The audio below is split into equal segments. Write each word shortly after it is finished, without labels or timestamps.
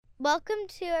Welcome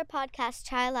to our podcast,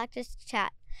 Child Actors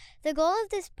Chat. The goal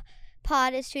of this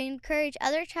pod is to encourage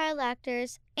other child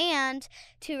actors and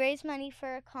to raise money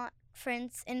for a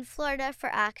conference in Florida for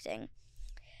acting.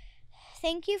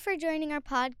 Thank you for joining our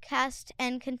podcast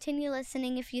and continue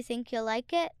listening if you think you'll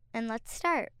like it. And let's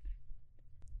start.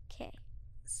 Okay.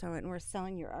 So, and we're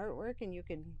selling your artwork, and you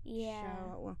can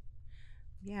show.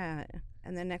 Yeah,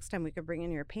 and then next time we could bring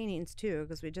in your paintings too,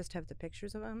 because we just have the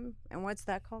pictures of them. And what's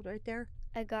that called right there?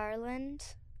 A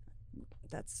garland.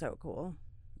 That's so cool.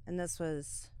 And this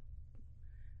was.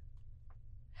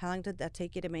 How long did that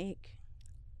take you to make?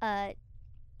 Like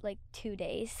 2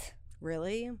 days.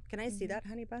 Really? Can I see that,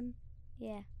 honey bun?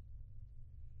 Yeah.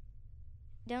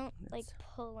 Don't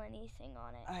pull anything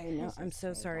on it. I know. I'm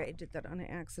so sorry. I did that on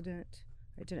accident.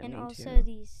 I didn't mean to. And also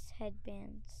these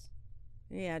headbands.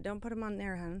 Yeah, don't put them on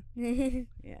there, hon.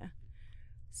 Yeah.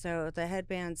 So the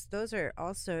headbands, those are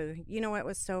also, you know what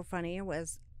was so funny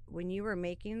was when you were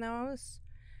making those,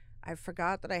 I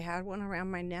forgot that I had one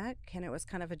around my neck, and it was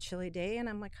kind of a chilly day, and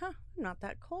I'm like, I'm not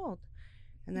that cold.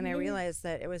 And then I realized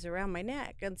that it was around my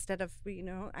neck instead of,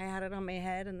 I had it on my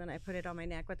head, and then I put it on my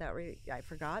neck without, I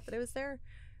forgot that it was there,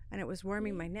 and it was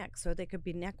warming my neck, so they could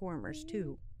be neck warmers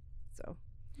too. So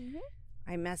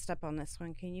I messed up on this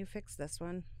one. Can you fix this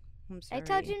one? I'm sorry. I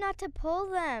told you not to pull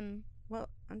them. Well,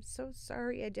 I'm so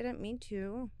sorry. I didn't mean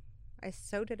to. I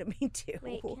so didn't mean to.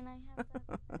 Wait, can I have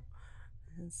that?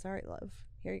 I'm sorry, love.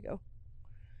 Here you go.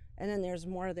 And then there's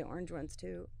more of the orange ones,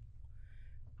 too.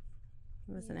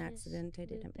 It was an accident. I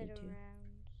didn't mean to.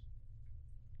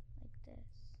 Like this.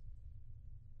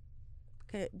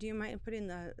 Okay, do you mind putting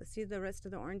see the rest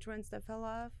of the orange ones that fell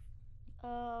off?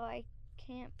 Oh, I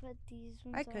can't put these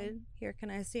ones I could. Here, can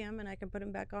I see them and I can put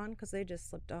them back on because they just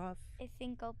slipped off? I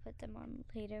think I'll put them on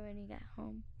later when you get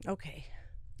home. Okay.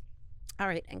 All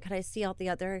right, and could I see all the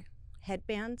other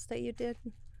headbands that you did?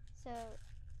 So,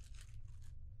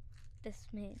 this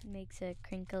makes a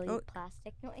crinkly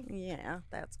plastic noise. Yeah,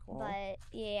 that's cool. But,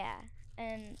 yeah,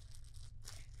 and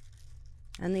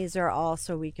these are all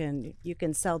so you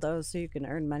can sell those so you can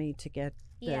earn money to get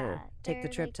take the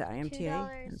trip to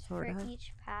IMTA in Florida. For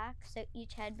each pack, so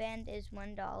each headband is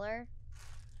 $1.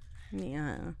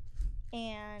 Yeah.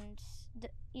 And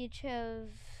each of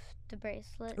the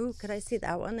bracelets. Ooh, could I see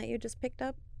that one that you just picked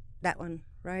up? That one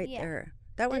right there.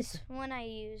 This one I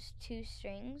used 2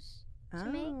 strings to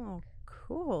make. Oh,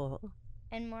 cool.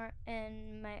 And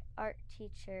my art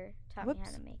teacher taught me how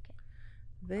to make it.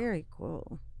 Very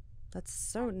cool. That's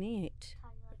so neat.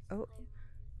 Oh.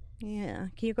 Yeah.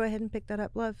 Can you go ahead and pick that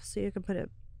up, love, so you can put it,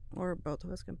 or both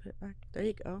of us can put it back. There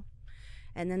you go.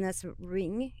 And then this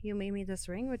ring, you made me this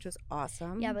ring, which was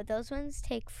awesome. Yeah, but those ones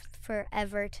take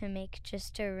forever to make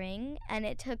just a ring, and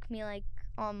it took me like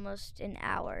almost an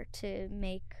hour to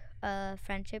make a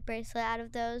friendship bracelet out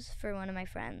of those for one of my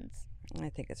friends. I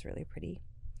think it's really pretty.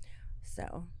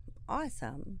 So,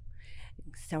 awesome.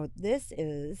 So this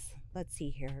is, let's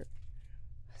see here.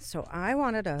 So I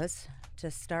wanted us to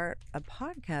start a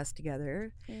podcast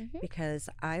together because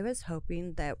I was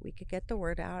hoping that we could get the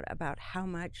word out about how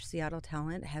much Seattle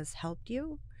Talent has helped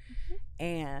you.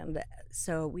 And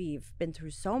so we've been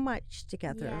through so much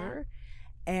together,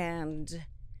 and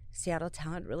Seattle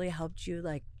Talent really helped you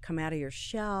come out of your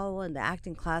shell, and the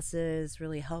acting classes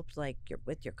really helped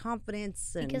with your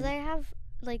confidence. And because I have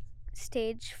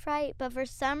stage fright, but for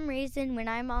some reason when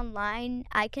I'm online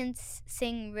I can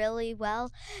sing really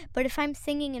well, but if I'm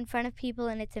singing in front of people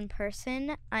and it's in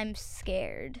person, I'm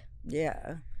scared.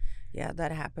 Yeah,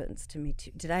 that happens to me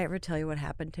too. Did I ever tell you what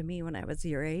happened to me when I was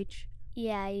your age?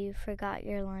 Yeah, you forgot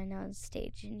your line on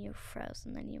stage and you froze,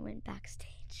 and then you went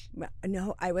backstage.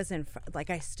 No, I was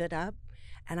I stood up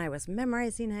and I was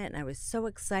memorizing it, and I was so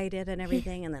excited and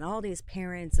everything, and then all these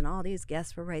parents and all these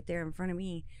guests were right there in front of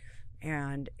me.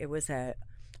 And it was at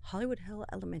Hollywood Hill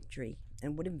Elementary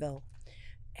in Woodinville.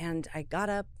 And I got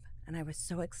up and I was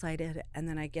so excited. And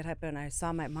then I get up and I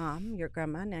saw my mom, your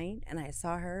grandma, Knight, and I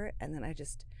saw her. And then I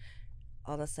just,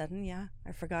 all of a sudden,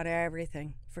 I forgot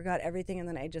everything. And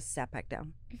then I just sat back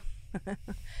down.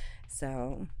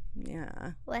 So,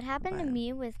 yeah. What happened to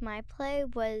me with my play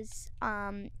was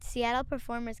Seattle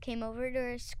performers came over to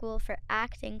our school for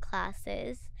acting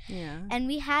classes. Yeah. And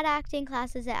we had acting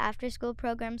classes at after-school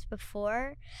programs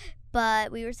before,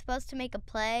 but we were supposed to make a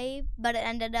play, but it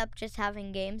ended up just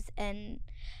having games. And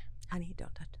honey,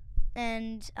 don't touch.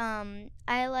 And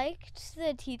I liked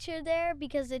the teacher there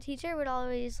because the teacher would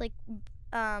always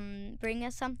bring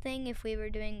us something if we were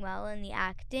doing well in the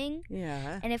acting.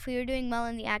 Yeah. And if we were doing well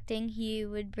in the acting, he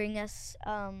would bring us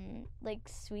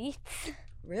sweets.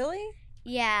 Really?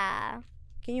 Yeah.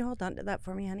 Can you hold on to that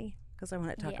for me, honey? because I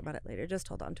want to talk about it later. Just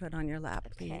hold on to it on your lap,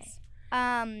 please.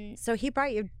 Okay. So he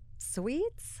brought you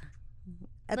sweets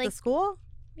at the Like- school?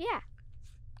 Yeah.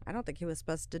 I don't think he was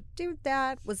supposed to do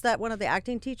that. Was that one of the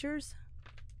acting teachers?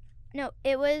 No,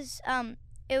 it was an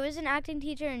acting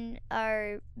teacher in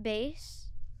our base,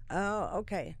 Oh,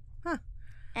 okay.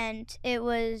 and it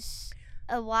was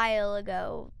a while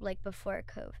ago, like before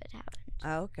COVID happened.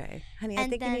 Oh, okay. Honey, I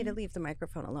And think you need to then- leave the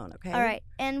microphone alone, okay? All right.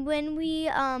 And when we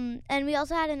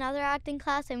also had another acting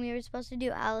class, and we were supposed to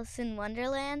do Alice in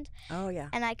Wonderland, Oh, yeah.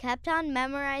 and I kept on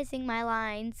memorizing my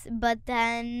lines, but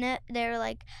then they were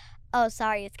like, "Oh,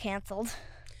 sorry, it's canceled."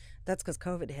 That's because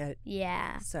COVID hit.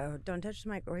 Yeah. So don't touch the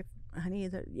microwave, honey.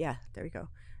 Yeah, there you go.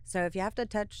 So if you have to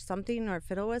touch something or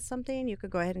fiddle with something, you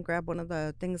could go ahead and grab one of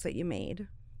the things that you made,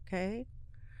 okay?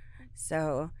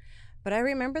 So, but I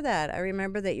remember that. I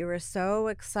remember that you were so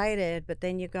excited, but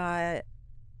then you got,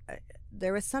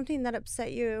 there was something that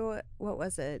upset you. What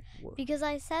was it? Because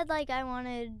I said like I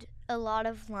wanted a lot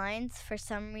of lines for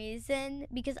some reason,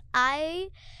 because I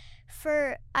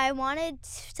wanted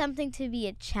something to be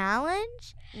a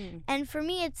challenge. Mm. And for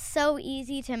me, it's so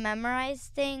easy to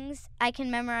memorize things. I can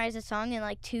memorize a song in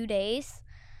like 2 days.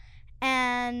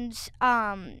 And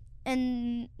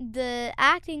the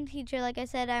acting teacher, like I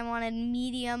said, I wanted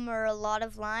medium or a lot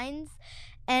of lines.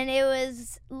 And it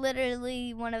was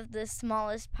literally one of the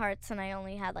smallest parts, and I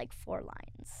only had like 4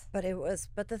 lines.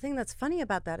 But the thing that's funny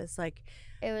about that is like,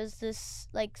 It was this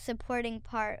like supporting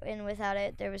part, and without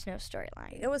it, there was no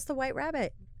storyline. it was the White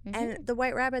Rabbit. And the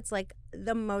White Rabbit's like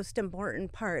the most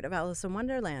important part of Alice in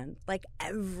Wonderland. Like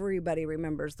everybody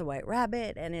remembers the White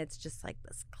Rabbit, and it's just like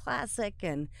this classic.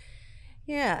 And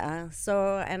yeah,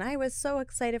 so, and I was so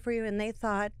excited for you. And they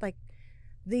thought like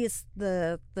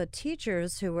the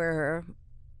teachers who were,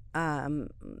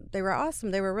 they were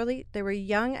awesome. They were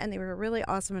young, and they were really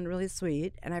awesome and really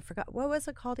sweet. And I forgot, what was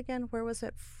it called again? Where was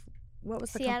it? What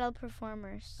was the Seattle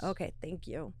Performers. Okay, thank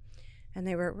you. And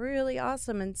they were really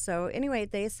awesome. And so anyway,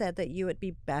 they said that you would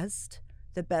be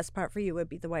the best part for you would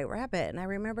be the White Rabbit. And I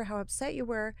remember how upset you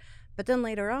were. But then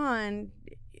later on,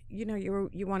 you know,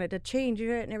 you wanted to change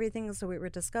it and everything. So we were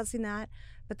discussing that.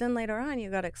 But then later on, you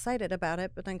got excited about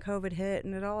it. But then COVID hit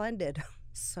and it all ended.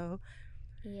 So,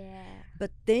 Yeah.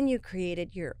 but then you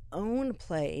created your own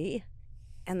play.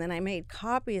 And then I made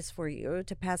copies for you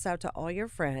to pass out to all your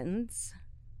friends.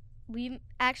 We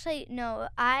actually, no,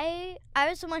 I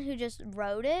was the one who just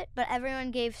wrote it, but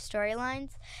everyone gave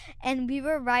storylines, and we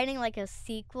were writing like a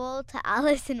sequel to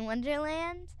Alice in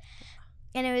Wonderland,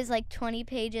 and it was like 20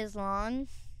 pages long.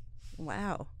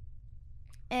 Wow.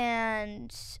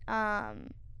 And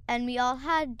we all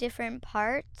had different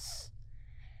parts,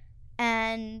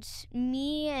 and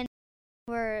me and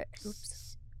were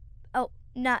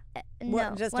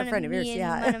Well, just a friend of yours,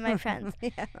 yeah. One of my friends.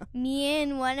 Yeah. Me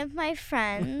and one of my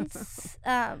friends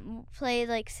played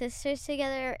like sisters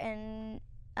together, and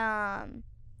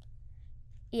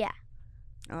yeah.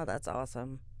 Oh, that's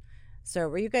awesome. So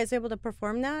were you guys able to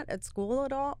perform that at school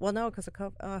at all? Well, no, because of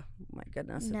COVID. Oh, my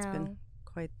goodness. It's been No.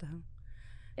 quite the...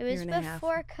 It was year and a half.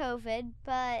 before COVID,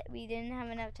 but we didn't have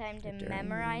enough time to During-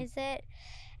 memorize it.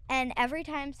 And every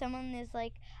time someone is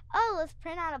like, "Oh, let's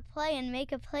print out a play and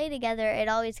make a play together," it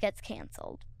always gets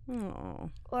canceled. Oh.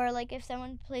 Or like if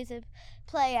someone plays a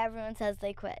play, everyone says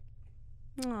they quit.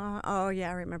 Oh, yeah,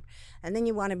 I remember. And then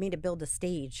you wanted me to build a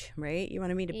stage, right? You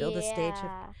wanted me to build a stage.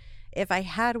 Yeah. If I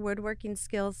had woodworking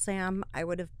skills, Sam, I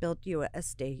would have built you a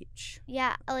stage.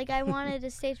 Yeah, like I wanted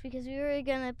a stage because we were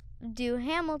gonna do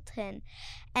Hamilton,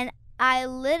 and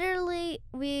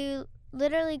we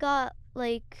literally got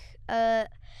like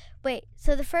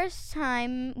so the first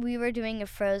time we were doing a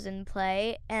Frozen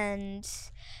play, and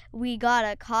we got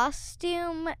a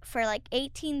costume for like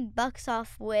 $18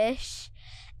 off Wish,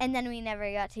 and then we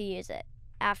never got to use it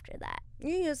after that.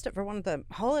 You used it for one of the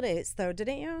holidays, though,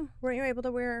 didn't you? Weren't you able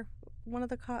to wear one of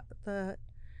the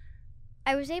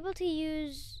I was able to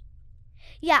use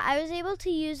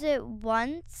it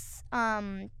once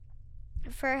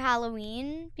for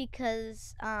Halloween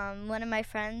because one of my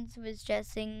friends was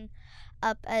dressing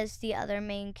up as the other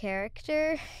main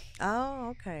character. Oh,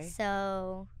 okay.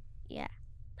 So, yeah.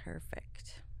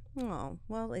 Perfect. Oh,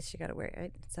 well, at least you got to wear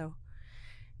it. So,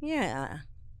 yeah.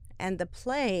 And the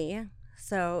play,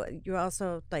 so you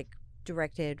also, like,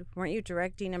 weren't you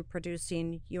directing and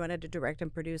producing? You wanted to direct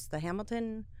and produce the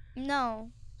Hamilton?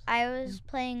 No, I was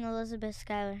playing Elizabeth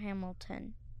Schuyler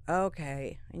Hamilton.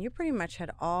 Okay. And you pretty much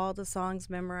had all the songs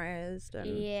memorized.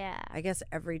 And Yeah. I guess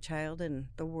every child in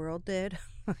the world did.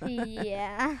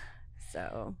 Yeah.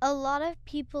 So. A lot of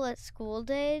people at school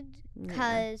did, Yeah.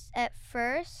 because at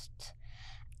first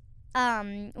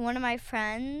one of my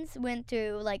friends went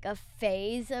through like a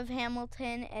phase of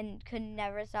Hamilton and could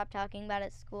never stop talking about it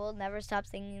at school, never stop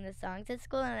singing the songs at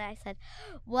school. And I said,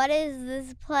 "What is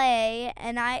this play?"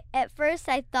 And at first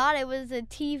I thought it was a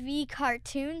TV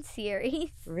cartoon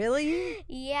series. Really?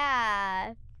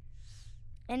 Yeah.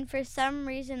 And for some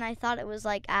reason I thought it was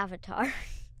like Avatar.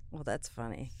 Well, that's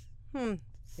funny.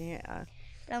 Yeah.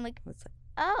 But I'm like, What's that?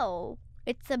 oh,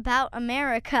 it's about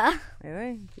America.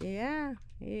 Really? Yeah.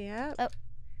 Yeah. Oh.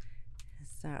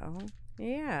 So,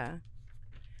 yeah.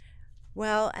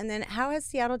 Well, and then how has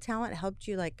Seattle Talent helped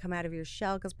you like come out of your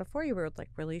shell? Because before you were like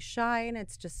really shy, and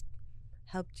it's just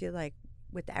helped you like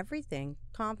with everything,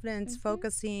 confidence,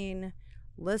 focusing,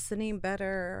 listening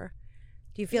better.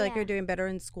 Do you feel like you're doing better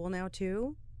in school now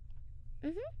too?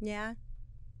 Yeah.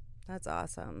 That's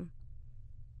awesome.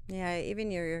 Yeah,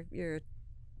 even your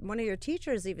one of your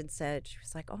teachers even said, she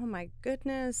was like, "Oh my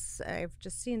goodness, I've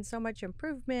just seen so much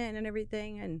improvement and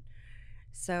everything." And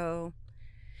so,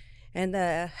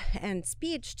 and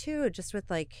speech too, just with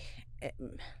like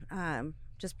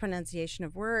just pronunciation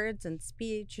of words and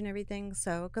speech and everything.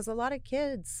 So, because a lot of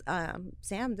kids,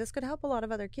 Sam, this could help a lot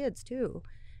of other kids too,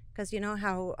 because you know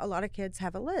how a lot of kids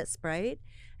have a lisp, right?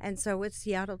 And so with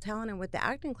Seattle Talent and with the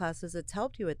acting classes, it's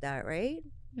helped you with that, right?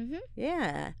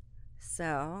 Yeah.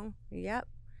 So, yep.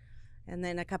 And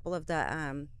then a couple of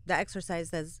the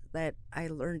exercises that I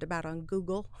learned about on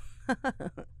Google,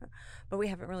 but we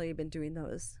haven't really been doing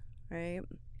those, right?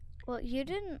 Well, you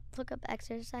didn't look up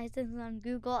exercises on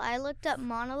Google. I looked up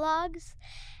monologues,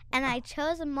 and I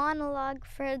chose a monologue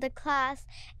for the class,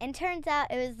 and turns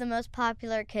out it was the most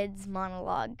popular kids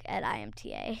monologue at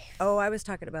IMTA. Oh, I was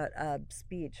talking about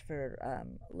speech for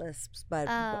lisps, but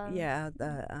yeah,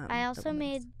 I also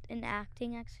made an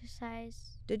acting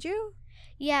exercise. Did you?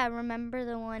 Yeah, remember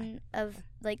the one of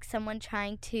like someone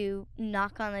trying to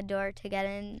knock on the door to get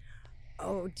in?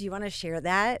 Oh, do you want to share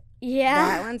that?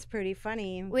 Yeah. That one's pretty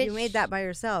funny. You made that by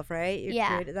yourself, right? You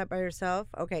created that by yourself?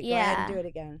 Okay, go ahead and do it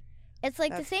again. It's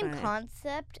like the same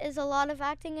concept as a lot of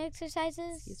acting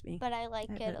exercises. Excuse me. But I like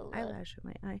it a little. Eyelash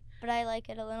in my eye. But I like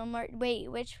it a little more.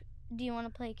 Wait, which do you want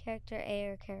to play, character A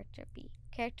or character B?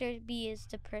 Character B is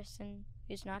the person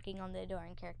who's knocking on the door,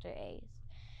 and character A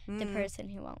is the person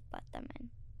who won't let them in.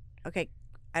 Okay,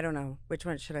 I don't know. Which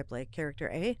one should I play? Character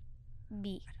A?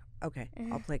 B. Okay,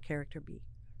 I'll play character B.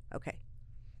 Okay,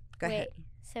 go ahead.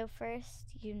 So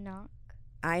first you knock.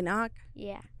 I knock?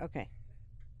 Yeah. Okay.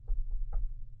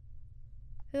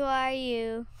 Who are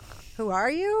you? Who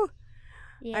are you?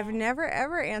 Yeah. I've never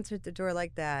ever answered the door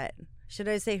like that. Should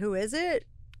I say who is it?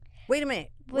 Wait a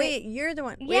minute. Wait, you're the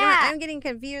one. Yeah. Wait a minute. I'm getting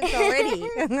confused already.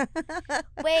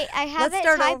 Wait, I have Let's it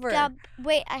start typed over. up.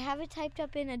 Wait, I have it typed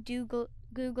up in a Google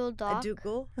Doc. A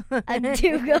Dougal? A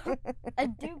Dougal. A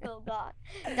Dougal Doc.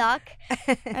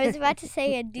 I was about to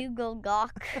say a Dougal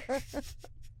Doc.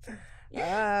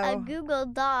 A Google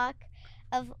Doc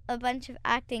of a bunch of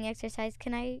acting exercise.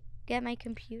 Can I get my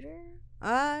computer?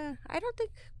 I don't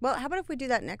think. Well, how about if we do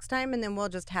that next time, and then we'll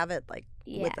just have it like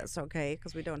with us, okay?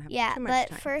 Because we don't have too much time. Yeah,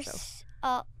 but first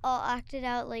I'll act it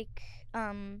out like.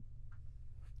 Can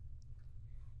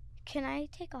I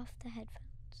take off the headphones?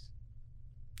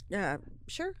 Yeah,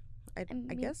 sure. I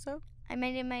guess so. I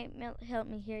mean, it might help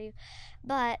me hear you,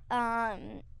 but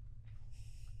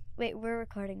wait, we're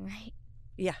recording, right?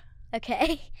 Yeah.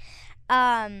 Okay.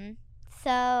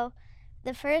 So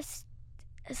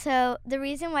the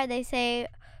reason why they say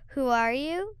 "Who are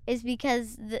you?" is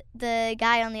because the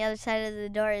guy on the other side of the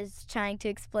door is trying to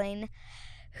explain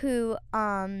who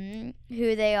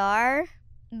they are,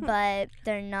 but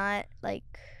they're not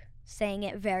like saying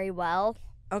it very well.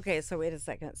 Okay, so wait a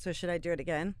second. So should I do it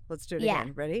again? Let's do it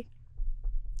again. Ready?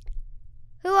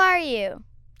 Who are you?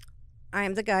 I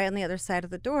am the guy on the other side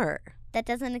of the door. That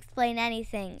doesn't explain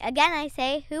anything. Again, I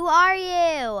say, who are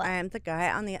you? I am the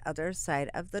guy on the other side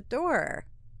of the door.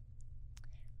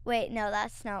 Wait, no,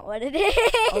 that's not what it is.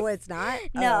 Oh, it's not?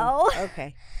 No. Oh,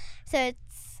 okay. So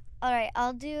it's, all right,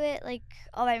 I'll do it like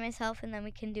all by myself and then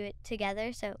we can do it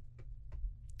together. So,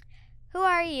 who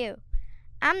are you?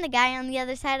 I'm the guy on the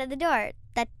other side of the door.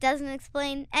 That doesn't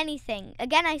explain anything.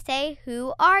 Again, I say,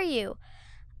 who are you?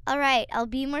 All right, I'll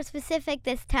be more specific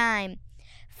this time.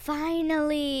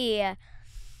 Finally,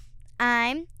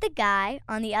 I'm the guy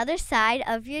on the other side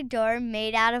of your door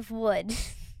made out of wood.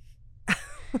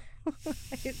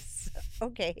 It's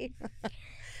okay.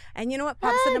 And you know what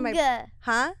pops into my...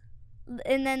 Huh?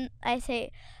 And then I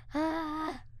say,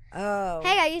 ah. Oh.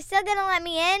 Hey, are you still going to let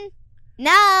me in?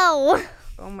 No.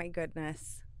 Oh, my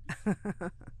goodness.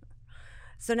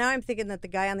 So now I'm thinking that the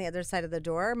guy on the other side of the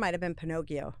door might have been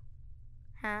Pinocchio.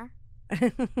 Huh?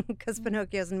 Because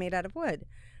Pinocchio isn't made out of wood.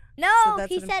 No,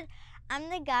 that's he what said, I'm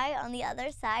the guy on the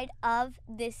other side of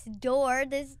this door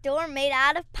made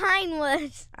out of pine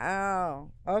wood.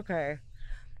 Oh, okay.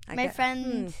 My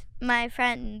friend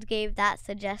gave that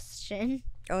suggestion.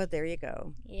 Oh, there you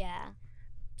go. Yeah.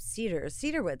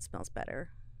 Cedar wood smells better,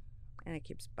 and it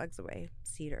keeps bugs away.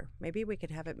 Cedar. Maybe we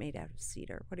could have it made out of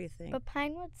cedar. What do you think? But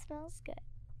pine wood smells good.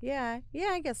 Yeah,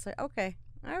 I guess so. Okay.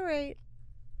 All right.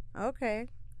 Okay.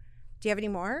 Do you have any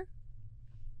more?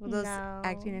 Well, those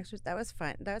acting extras. That was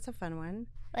fun. That was a fun one.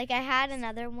 Like, I had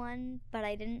another one, but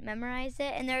I didn't memorize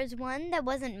it. And there was one that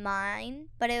wasn't mine,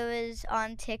 but it was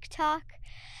on TikTok.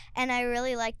 And I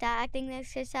really liked that acting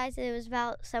exercise. It was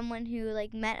about someone who,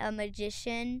 like, met a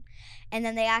magician, and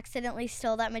then they accidentally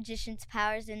stole that magician's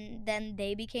powers, and then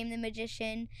they became the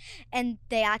magician, and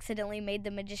they accidentally made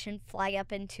the magician fly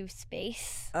up into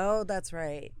space. Oh, that's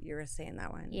right. You were saying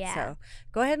that one. Yeah. So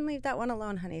go ahead and leave that one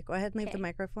alone, honey. Go ahead and leave the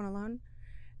microphone alone.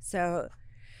 So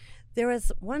there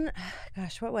was one,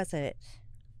 gosh, what was it?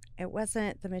 It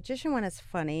wasn't, the magician one is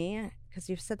funny, because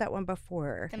you've said that one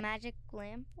before. The magic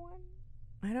lamp one?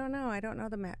 I don't know.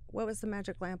 What was the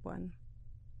magic lamp one?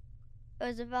 It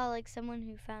was about, like, someone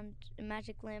who found a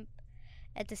magic lamp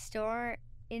at the store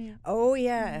in... Oh,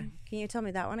 yeah. Can you tell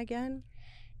me that one again?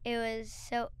 It was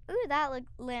so, ooh, that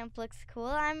lamp looks cool.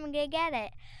 I'm gonna get it.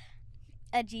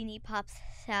 A genie pops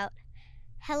out.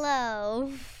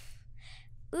 Hello.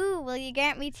 Ooh, will you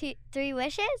grant me 3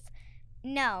 wishes?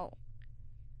 No.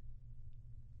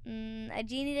 A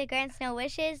genie that grants no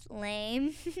wishes?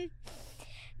 Lame.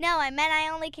 No, I meant I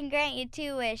only can grant you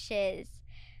 2 wishes.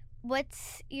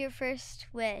 What's your first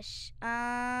wish?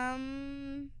 I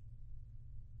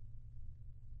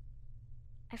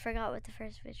forgot what the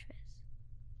first wish was.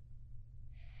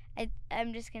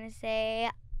 I'm just gonna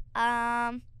say,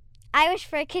 I wish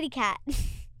for a kitty cat.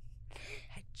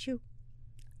 Achoo.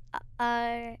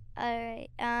 All right.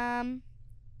 And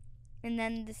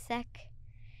then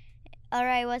all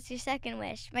right, what's your second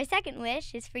wish? My second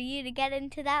wish is for you to get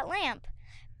into that lamp.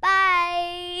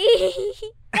 Bye.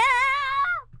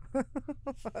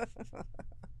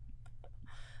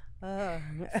 All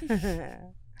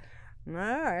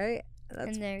right.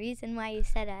 And the reason why you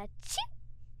said achoo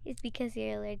is because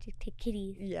you're allergic to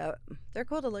kitties. Yeah, they're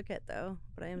cool to look at though,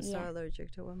 but I am so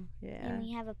allergic to them. Yeah. And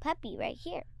we have a puppy right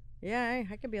here. Yeah,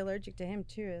 I could be allergic to him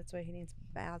too. That's why he needs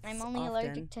baths. I'm only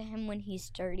allergic to him when he's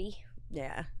dirty.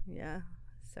 Yeah.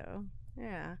 So,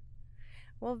 yeah.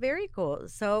 Well, very cool.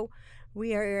 So,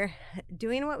 we are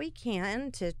doing what we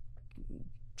can to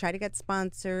try to get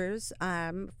sponsors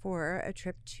for a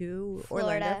trip to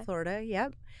Orlando, Florida.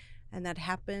 Yep. And that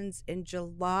happens in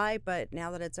July, but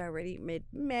now that it's already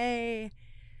mid-May,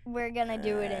 we're going to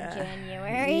do it in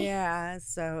January. Yeah,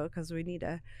 so because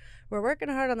we're working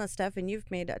hard on this stuff, and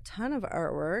you've made a ton of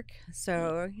artwork.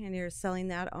 So, and you're selling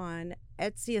that on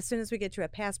Etsy as soon as we get you a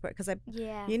passport, because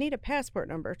you need a passport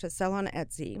number to sell on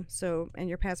Etsy. So, and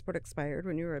your passport expired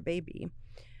when you were a baby.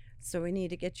 So we need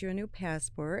to get you a new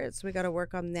passport. So we got to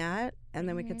work on that, and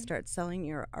then we could start selling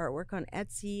your artwork on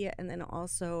Etsy. And then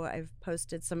also I've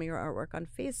posted some of your artwork on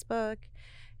Facebook,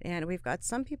 and we've got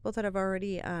some people that have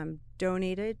already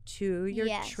donated to your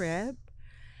trip.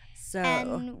 So,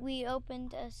 and we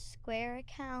opened a Square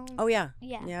account. Oh, yeah.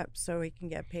 Yeah. Yep. So we can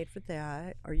get paid for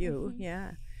that, or you.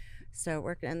 Yeah. So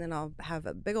and then I'll have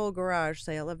a big old garage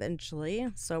sale eventually.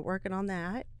 So working on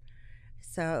that.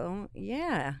 So,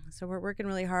 yeah. So we're working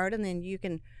really hard, and then you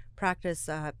can practice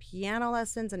piano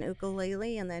lessons and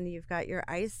ukulele, and then you've got your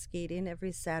ice skating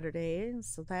every Saturday.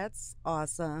 So that's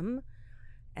awesome.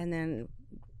 And then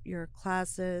your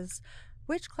classes.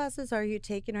 Which classes are you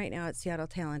taking right now at Seattle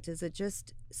Talent? Is it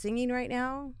just singing right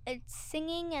now? It's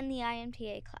singing and the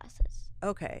IMTA classes.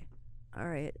 Okay. All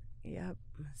right. Yep.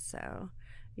 So,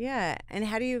 yeah. And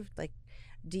how do you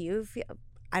feel?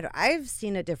 I've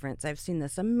seen a difference. I've seen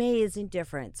this amazing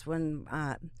difference when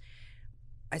I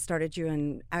started you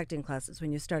in acting classes,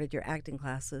 when you started your acting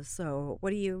classes. So what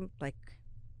do you like?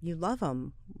 You love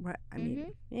them, right? I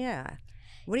mean, yeah.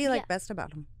 What do you like best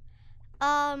about them?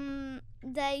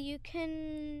 That you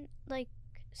can,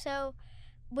 so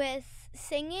with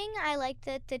singing, I like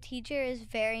that the teacher is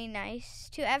very nice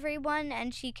to everyone,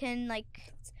 and she can,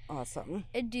 That's awesome.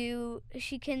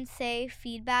 She can say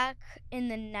feedback in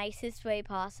the nicest way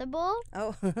possible.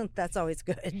 Oh, that's always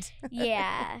good.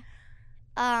 Yeah.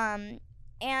 And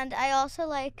I also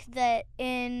like that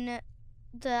in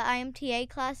the IMTA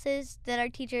classes that our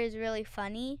teacher is really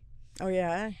funny. Oh,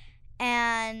 yeah?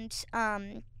 And,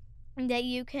 that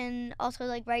you can also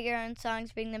write your own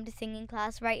songs, bring them to singing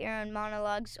class, write your own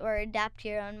monologues, or adapt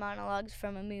your own monologues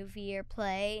from a movie or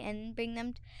play and bring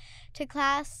them to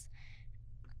class.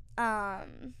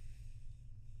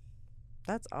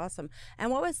 That's awesome. And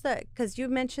what was the? Because you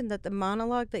mentioned that the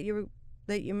monologue that you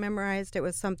memorized, it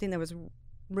was something that was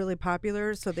really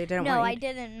popular, so they didn't. No, want I you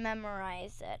didn't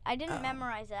memorize it. I didn't Oh.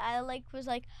 memorize it. I was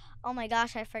like, oh my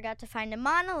gosh, I forgot to find a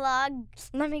monologue.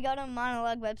 Let me go to a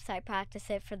monologue website, practice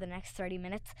it for the next 30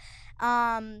 minutes.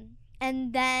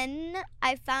 And then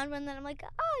I found one that I'm like,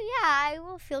 oh yeah, I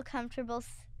will feel comfortable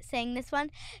saying this one,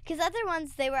 because other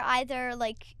ones, they were either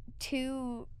like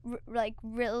too like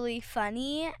really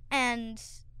funny and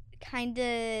kind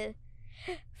of,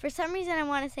 for some reason I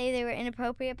want to say they were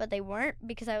inappropriate, but they weren't,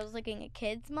 because I was looking at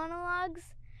kids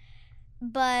monologues.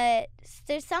 But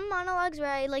there's some monologues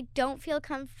where I like don't feel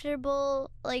comfortable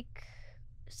like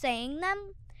saying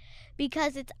them,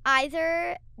 because it's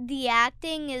either the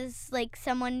acting is like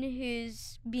someone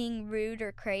who's being rude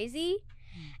or crazy,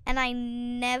 and I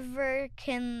never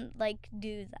can like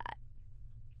do that.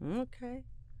 Okay.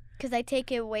 Because I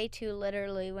take it way too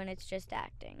literally when it's just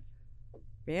acting.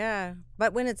 Yeah,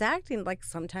 but when it's acting, like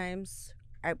sometimes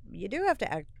you do have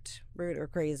to act rude or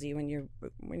crazy when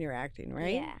you're acting,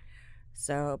 right? Yeah.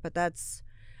 So, but that's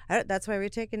why you're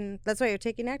taking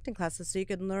acting classes, so you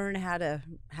can learn how to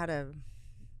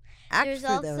act There's through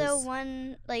also those.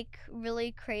 one like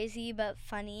really crazy but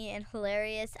funny and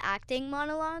hilarious acting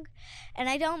monologue, and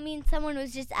I don't mean someone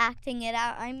was just acting it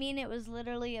out. I mean it was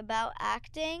literally about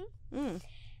acting.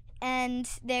 And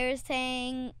they were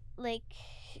saying like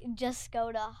just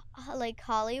go to like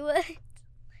Hollywood.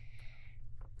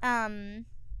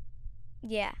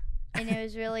 Yeah, and it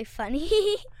was really funny.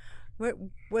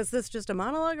 Was this just a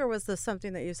monologue, or was this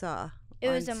something that you saw? It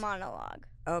was a monologue.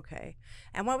 Okay.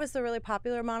 And what was the really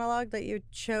popular monologue that you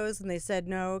chose and they said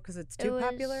no because it's too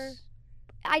popular?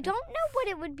 I don't know what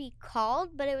it would be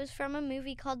called, but it was from a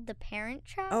movie called The Parent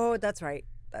Trap. Oh, that's right.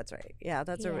 Yeah,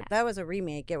 that was a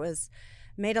remake. It was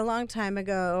made a long time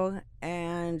ago,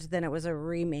 and then it was a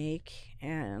remake.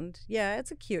 And yeah, it's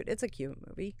a cute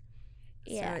movie.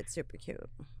 Yeah. So it's super cute.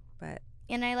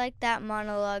 And I like that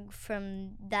monologue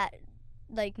from that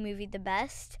like movie the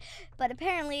best, but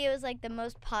apparently it was like the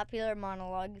most popular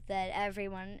monologue that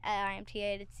everyone at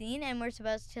IMTA had seen, and we're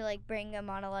supposed to like bring a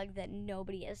monologue that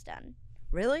nobody has done.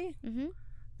 Really? Mm-hmm.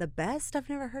 The Best? I've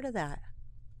never heard of that.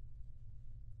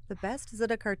 The Best? Is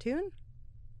it a cartoon?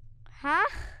 Huh?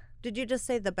 Did you just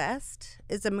say The Best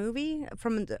is a movie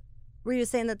were you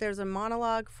saying that there's a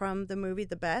monologue from the movie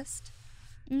The Best?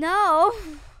 No.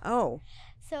 Oh.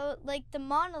 So like the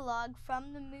monologue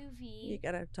from the movie, you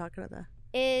gotta talk to the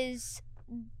is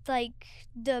like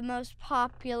the most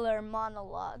popular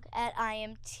monologue at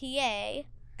IMTA.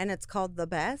 And it's called The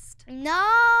Best? No.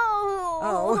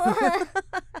 Oh.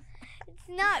 It's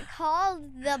not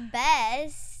called The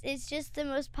Best. It's just the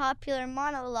most popular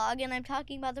monologue, and I'm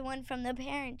talking about the one from The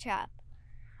Parent Trap.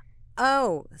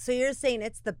 Oh, so you're saying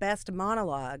it's the best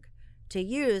monologue to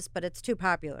use, but it's too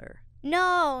popular.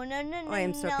 No. Oh, I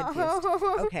am so confused.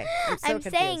 Okay, I'm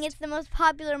saying it's the most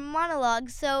popular monologue,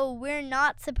 so we're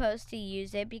not supposed to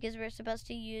use it, because we're supposed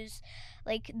to use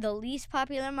like the least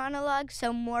popular monologue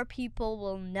so more people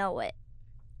will know it.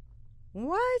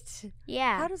 What?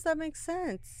 Yeah. How does that make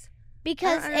sense?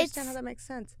 Because I don't understand how that makes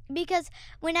sense. Because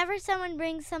whenever someone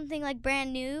brings something like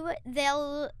brand new,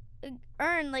 they'll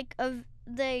earn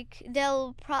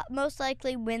they'll most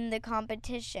likely win the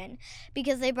competition,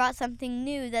 because they brought something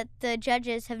new that the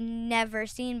judges have never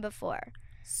seen before.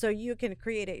 So you can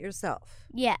create it yourself?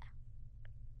 Yeah.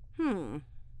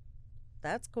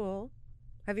 That's cool.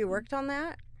 Have you worked on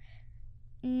that?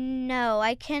 No,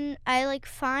 I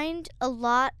find a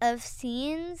lot of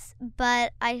scenes,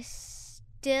 but I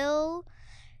still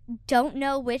don't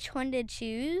know which one to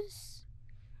choose.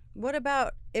 What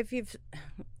about if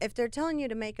they're telling you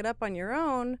to make it up on your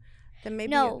own, then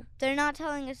maybe No, they're not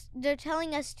telling us. They're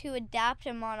telling us to adapt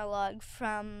a monologue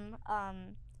from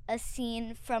a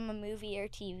scene from a movie or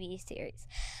TV series.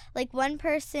 Like one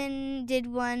person did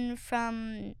one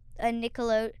from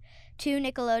two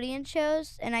Nickelodeon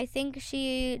shows, and I think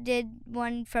she did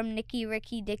one from Nicky,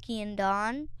 Ricky, Dicky, and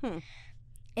Dawn.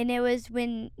 And it was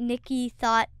when Nicky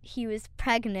thought he was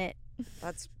pregnant.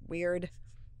 That's weird.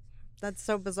 That's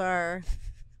so bizarre.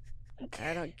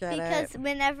 I don't get it. Because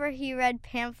whenever he read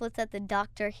pamphlets at the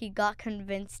doctor, he got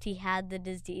convinced he had the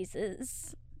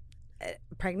diseases.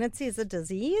 Pregnancy is a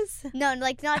disease? No,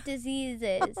 like not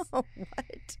diseases. Oh,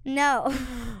 what? No.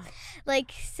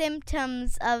 Like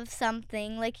symptoms of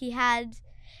something. Like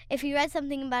if he read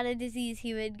something about a disease,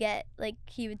 he would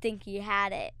think he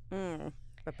had it.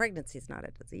 But pregnancy is not a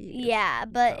disease. Yeah,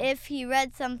 but if he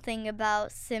read something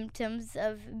about symptoms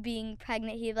of being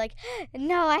pregnant, he'd be like,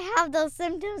 no, I have those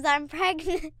symptoms, I'm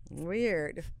pregnant.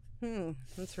 Weird.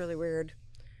 That's really weird.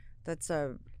 That's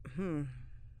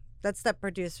That's that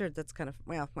producer that's kind of,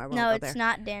 well, I won't No, go it's there.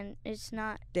 not Dan. It's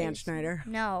not Dan it's- Schneider.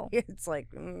 No, It's like,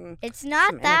 it's not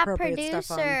some that inappropriate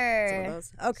stuff on some of producer.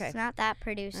 those. Okay. It's not that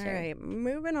producer. All right,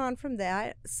 moving on from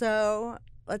that. So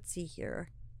let's see here.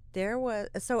 There was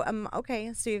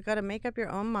okay. So you've got to make up your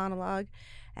own monologue,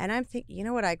 and I'm thinking, you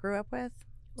know what I grew up with?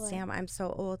 What? Sam, I'm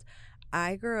so old.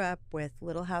 I grew up with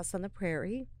Little House on the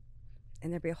Prairie,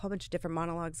 and there'd be a whole bunch of different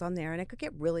monologues on there, and it could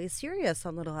get really serious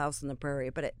on Little House on the Prairie,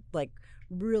 but it like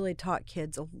really taught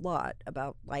kids a lot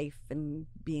about life and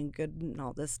being good and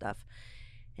all this stuff.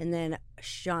 And then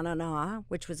Sha-na-na,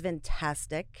 which was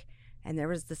fantastic. And there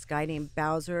was this guy named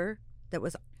Bowser that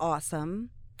was awesome.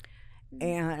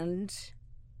 And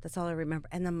that's all I remember.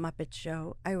 And the Muppet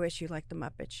Show. I wish you liked the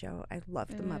Muppet Show. I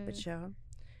loved the Muppet Show.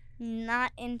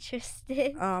 Not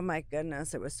interested. Oh my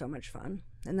goodness, it was so much fun.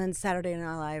 And then Saturday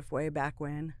Night Live, way back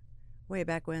when,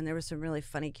 there were some really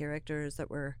funny characters that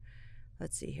were,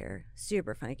 let's see here,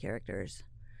 super funny characters.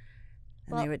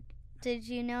 And Well, they would, Did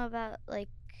you know about like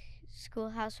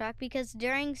Schoolhouse Rock? Because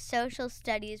during social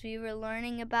studies, we were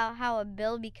learning about how a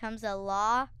bill becomes a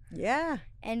law, yeah,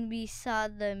 and we saw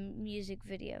the music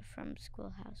video from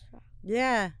Schoolhouse Rock.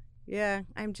 yeah.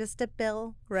 I'm just a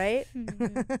bill, right?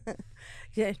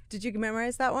 Yeah. Did you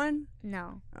memorize that one?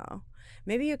 No. Oh,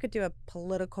 maybe you could do a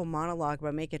political monologue,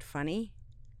 but make it funny.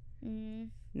 Mm.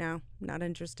 No, not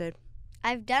interested.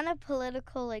 I've done a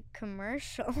political like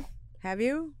commercial. Have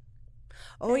you?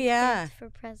 Oh Like, yeah. for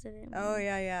president. Oh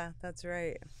yeah. That's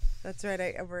right.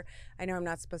 I know I'm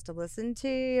not supposed to listen to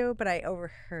you, but I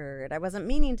overheard. I wasn't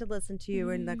meaning to listen to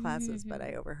you in the classes, but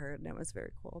I overheard, and it was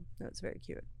very cool. It was very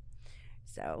cute.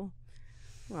 So,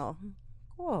 well,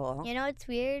 cool. You know what's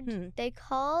weird? They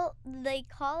call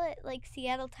it like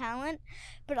Seattle Talent,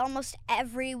 but almost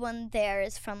everyone there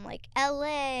is from like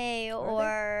LA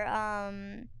or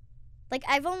like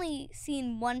I've only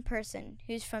seen one person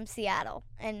who's from Seattle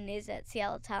and is at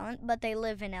Seattle Talent, but they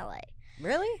live in LA.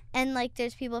 Really? And like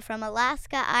there's people from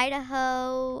Alaska,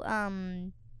 Idaho,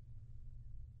 I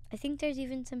think there's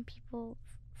even some people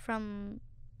from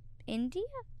India.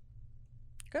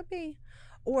 Could be.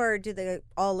 Or do they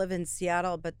all live in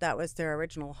Seattle, but that was their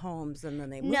original homes, and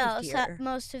then they moved No, here?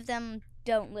 most of them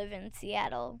don't live in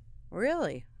Seattle.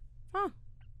 Really? Huh.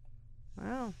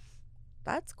 Wow.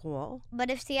 That's cool.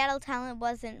 But if Seattle Talent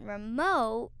wasn't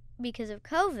remote because of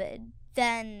COVID,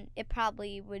 then it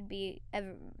probably would be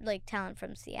like talent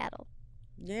from Seattle.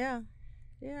 Yeah.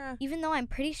 Even though I'm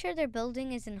pretty sure their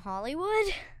building is in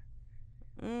Hollywood.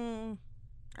 I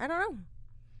don't know.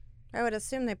 I would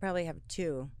assume they probably have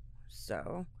two.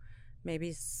 So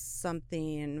maybe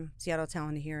something in Seattle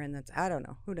Talent here, and that's, I don't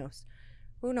know. Who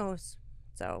knows?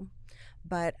 So,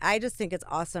 but I just think it's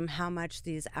awesome how much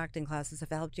these acting classes have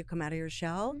helped you come out of your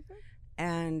shell,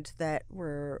 and that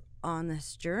we're on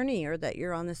this journey, or that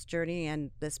you're on this journey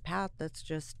and this path that's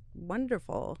just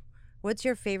wonderful. What's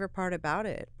your favorite part about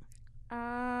it?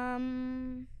 I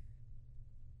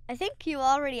think you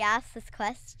already asked this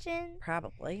question.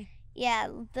 Probably. Yeah,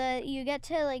 you get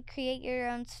to like create your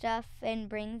own stuff and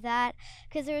bring that.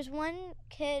 Because there was one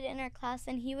kid in our class,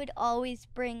 and he would always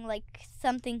bring like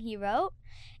something he wrote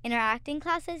in our acting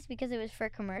classes because it was for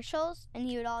commercials, and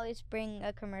he would always bring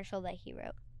a commercial that he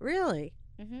wrote. Really?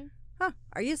 Mm-hmm. Huh?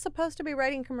 Are you supposed to be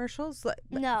writing commercials?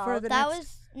 No, for the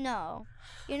no.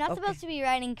 You're not supposed to be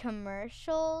writing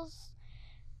commercials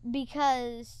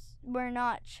because we're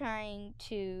not trying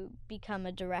to become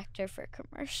a director for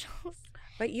commercials.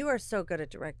 But you are so good at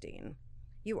directing.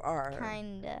 You are.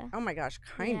 Kinda. Oh my gosh,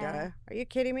 kinda. Yeah. Are you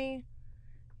kidding me?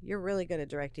 You're really good at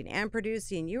directing and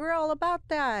producing. You were all about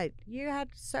that. You had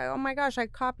oh my gosh, I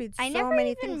copied so many things. I never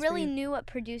even for really you. knew what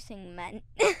producing meant.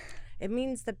 It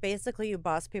means that basically you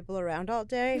boss people around all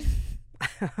day.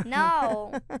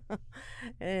 No.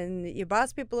 And you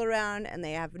boss people around, and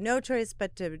they have no choice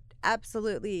but to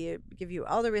absolutely give you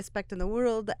all the respect in the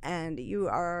world, and you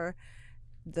are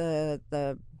the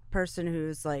person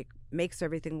who's like makes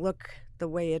everything look the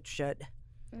way it should.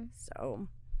 So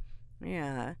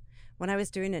yeah, when I was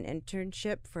doing an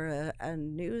internship for a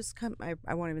news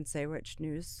I won't even say which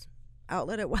news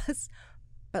outlet it was,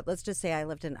 but let's just say I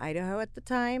lived in Idaho at the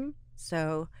time.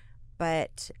 So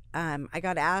but I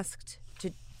got asked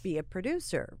to be a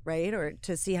producer, right? Or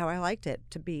to see how I liked it,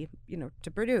 to be,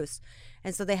 to produce.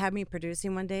 And so they had me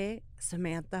producing one day.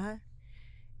 Samantha,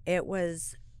 it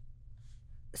was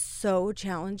so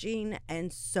challenging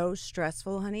and so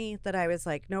stressful, honey, that I was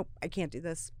like, nope, I can't do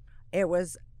this. It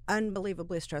was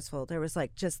unbelievably stressful. There was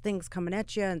like just things coming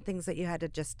at you and things that you had to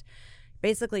just,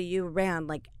 basically you ran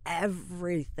like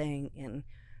everything, and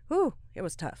it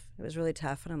was tough. It was really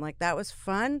tough. And I'm like, that was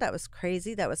fun. That was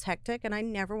crazy. That was hectic. And I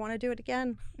never want to do it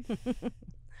again.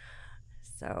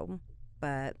 So,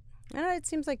 but it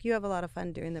seems like you have a lot of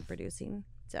fun doing the producing.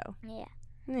 So, yeah.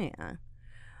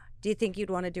 Do you think you'd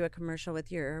want to do a commercial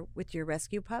with your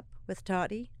rescue pup with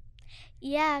Toddy?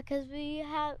 Yeah, because we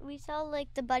sell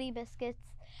like the Buddy biscuits,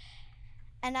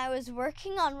 and I was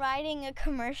working on writing a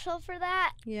commercial for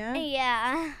that. Yeah.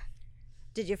 Yeah.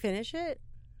 Did you finish it?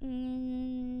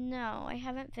 No, I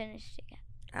haven't finished it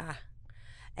yet.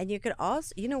 And you could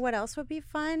also, you know what else would be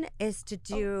fun is to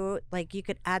do, like, you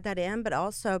could add that in, but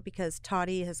also because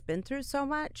Toddy has been through so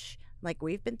much, like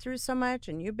we've been through so much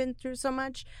and you've been through so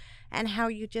much, and how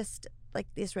you just, like,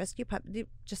 these rescue pups,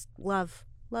 just love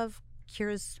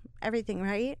cures everything,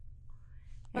 right?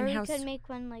 Or we could make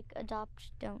one like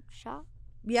Adopt, Don't Shop.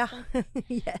 Yeah. Like,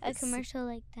 yes. A commercial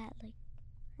like that. Like.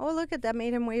 Oh, look at that.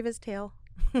 Made him wave his tail.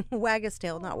 Wag his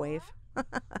tail, not wave.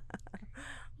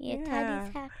 Yeah,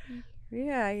 Toddy's happy.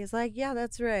 Yeah, he's like, yeah,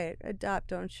 that's right. Adopt,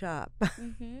 don't shop.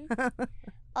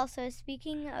 Also,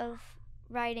 speaking of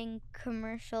writing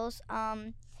commercials,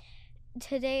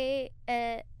 today,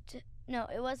 no,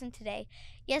 it wasn't today.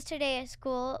 Yesterday at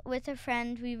school, with a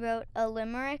friend, we wrote a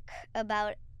limerick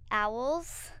about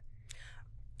owls.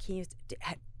 Can you?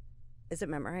 Is it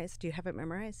memorized? Do you have it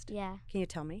memorized? Yeah. Can you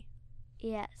tell me?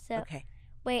 Yeah. So. Okay.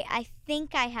 Wait, I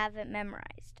think I have it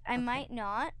memorized. I might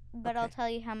not, but I'll Okay. tell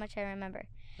you how much I remember.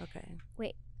 Okay.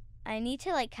 Wait, I need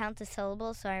to like count the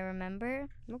syllables so I remember.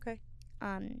 Okay.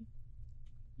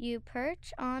 You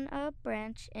perch on a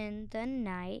branch in the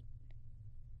night.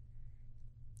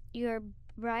 Your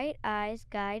bright eyes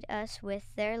guide us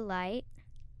with their light.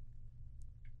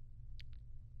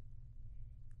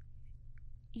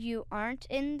 You aren't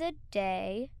in the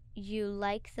day. You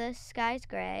like the skies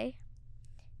gray.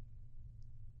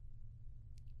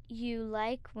 You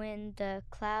like when the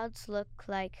clouds look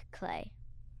like clay.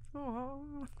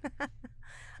 Oh, So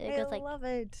it goes like love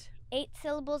it. 8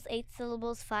 syllables, 8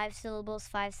 syllables, 5 syllables,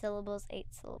 5 syllables, 8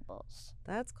 syllables.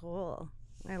 That's cool.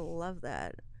 I love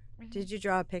that. Did you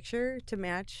draw a picture to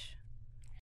match?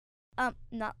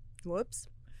 Not Whoops.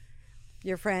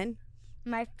 Your friend?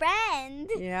 my friend.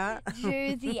 Yeah.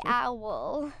 Drew the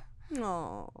owl.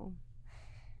 Oh.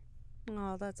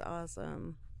 Oh, that's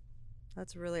awesome.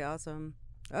 That's really awesome.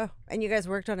 Oh, and you guys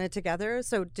worked on it together?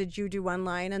 So did you do one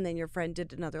line and then your friend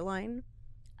did another line?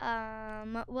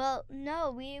 Well,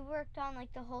 no, we worked on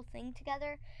like the whole thing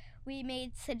together. We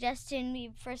made suggestion.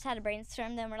 We first had a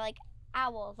brainstorm, then we're like,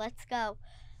 owl, let's go.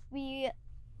 We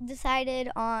decided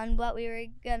on what we were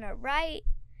gonna write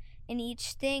in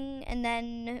each thing, and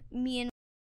then me and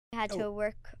had to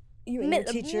work. You and your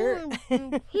teacher?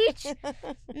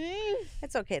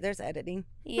 It's okay. There's editing.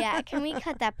 Yeah, can we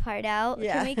cut that part out?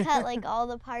 Yeah. Can we cut like all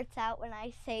the parts out when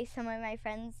I say some of my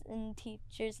friends and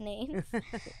teachers' names?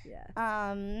 Yeah.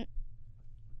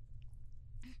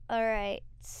 All right.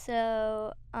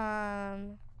 So,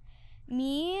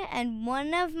 me and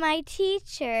one of my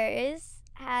teachers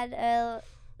had a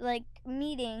like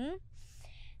meeting,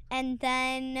 and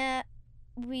then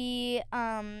we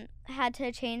had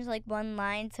to change like one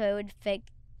line so it would fit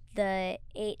the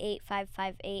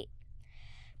 88558.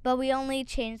 But we only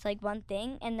changed like one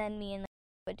thing, and then me and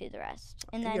would do the rest.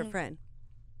 And then your friend.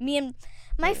 Me and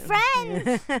my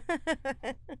friend.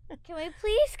 Can we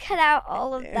please cut out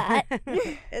all of that?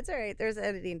 It's all right. There's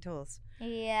editing tools.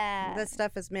 Yeah. This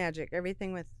stuff is magic.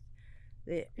 Everything with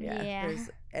Yeah. there's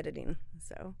editing.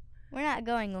 So We're not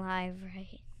going live,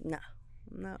 right? no.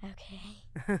 Okay.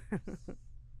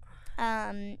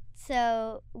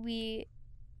 So we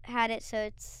had it so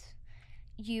it's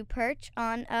you perch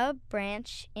on a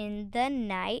branch in the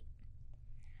night.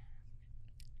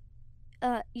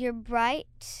 Your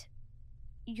bright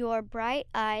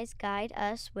eyes guide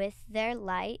us with their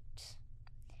light.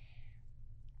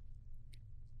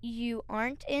 You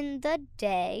aren't in the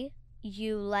day.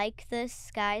 You like the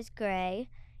skies gray.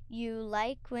 You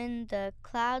like when the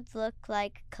clouds look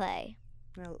like clay.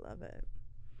 I love it.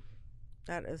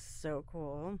 That is so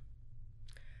cool.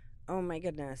 Oh my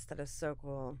goodness, that is so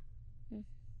cool.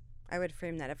 I would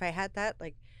frame that. If I had that,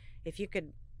 like, if you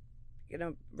could,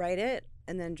 write it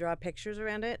and then draw pictures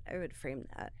around it, I would frame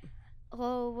that.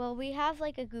 Oh, well, we have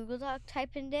like a Google Doc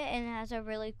typed in it, and it has a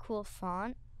really cool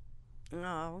font.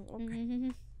 Oh,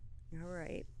 okay. All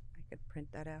right. I could print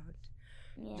that out.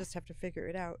 Yeah. Just have to figure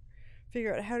out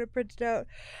how to print it out.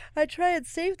 I try and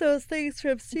save those things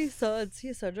from Seesaw, and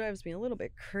Seesaw drives me a little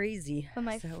bit crazy. But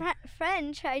my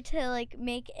friend tried to like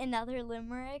make another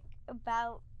limerick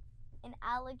about an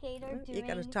alligator doing. You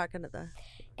gotta talk into the.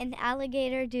 An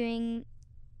alligator doing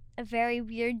a very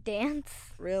weird dance.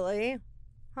 Really?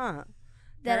 Huh.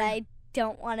 That I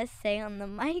don't want to say on the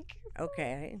mic.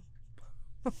 Okay.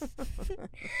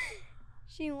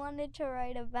 She wanted to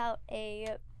write about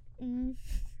a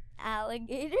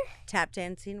alligator. Tap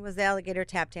dancing? Was the alligator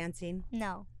tap dancing?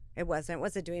 No. It wasn't.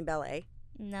 Was it doing ballet?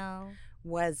 No.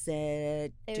 Was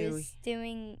it was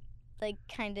doing like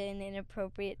kind of an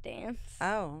inappropriate dance.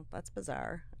 Oh, that's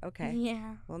bizarre. Okay.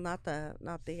 Yeah. Well, not the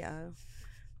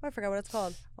I forgot what it's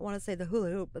called. I want to say the hula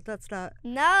hoop, but that's not.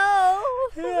 No.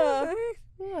 Yeah.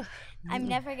 I'm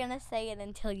never going to say it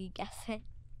until you guess it.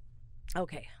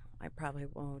 Okay. I probably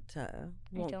won't guess it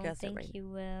right. I don't think you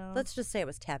will. Let's just say it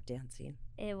was tap dancing.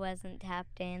 It wasn't tap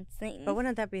dancing. But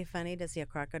wouldn't that be funny to see a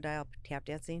crocodile tap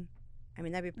dancing? I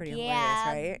mean, that'd be pretty hilarious,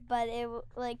 right? But it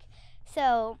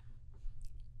so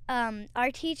our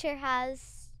teacher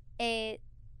has a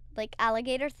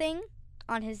alligator thing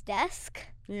on his desk.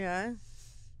 Yeah.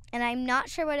 And I'm not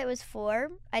sure what it was for.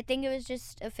 I think it was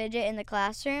just a fidget in the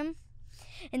classroom.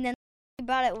 And then he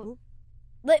brought it.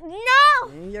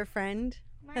 No! Your friend?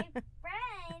 My friends.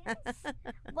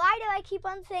 Why do I keep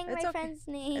on saying my friend's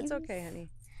name? It's okay, honey.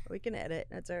 We can edit.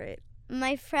 That's all right.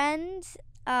 My friend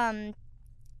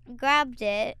grabbed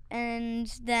it,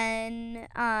 and then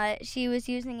she was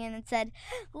using it and said,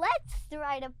 "Let's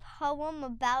write a poem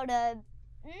about a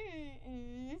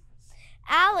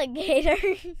alligator."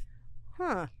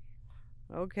 Huh.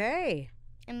 Okay.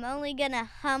 I'm only gonna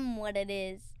hum what it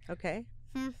is. Okay.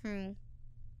 Mm-hmm.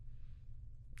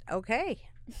 Okay.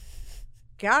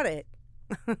 Got it.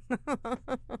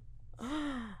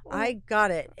 I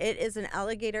got it. It is an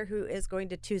alligator who is going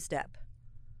to two-step.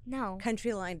 No.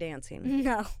 Country line dancing.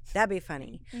 No. That'd be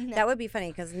funny. No. That would be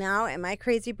funny because now in my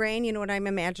crazy brain, you know what I'm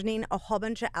imagining? A whole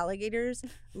bunch of alligators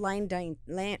line dancing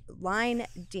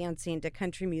to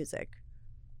country music.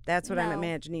 That's what I'm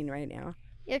imagining right now.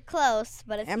 You're close,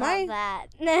 but it's Am not I? that.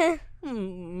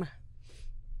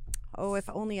 Oh, if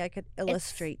only I could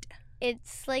illustrate.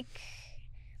 It's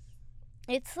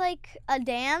like a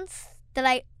dance that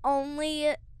I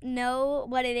only know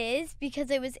what it is because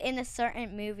it was in a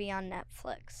certain movie on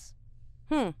Netflix.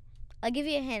 I'll give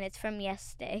you a hint. It's from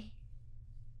yesterday.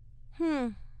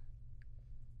 That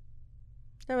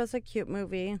was a cute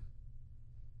movie.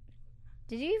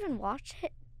 Did you even watch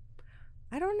it?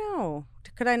 I don't know.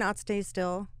 Could I not stay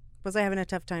still? Was I having a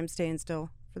tough time staying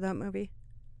still for that movie?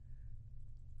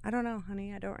 I don't know,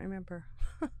 honey. I don't remember.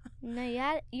 No,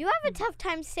 you have a tough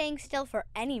time staying still for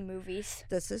any movies.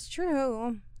 This is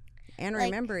true. And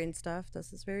remembering stuff.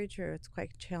 This is very true. It's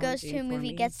quite challenging. Goes to a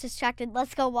movie, gets distracted.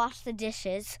 Let's go wash the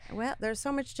dishes. Well, there's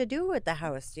so much to do with the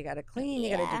house. You got to clean.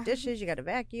 You got to do dishes. You got to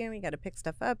vacuum. You got to pick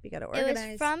stuff up. You got to organize. It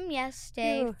was from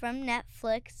yesterday, from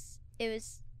Netflix. It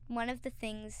was one of the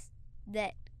things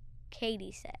that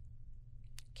Katie said.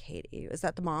 Katie. Was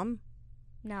that the mom?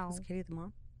 No. Was Katie the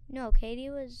mom? No,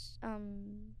 Katie was,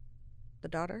 the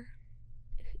daughter?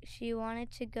 She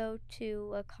wanted to go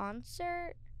to a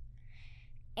concert,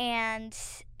 and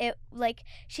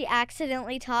she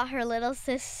accidentally taught her little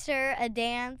sister a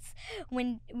dance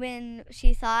when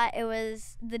she thought it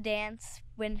was the dance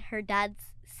when her dad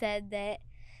said that,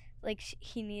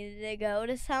 he needed to go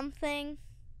to something.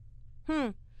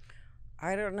 I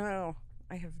don't know.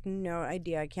 I have no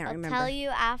idea. I can't remember. I'll tell you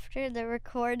after the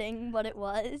recording what it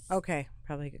was. Okay.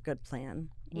 Probably a good plan.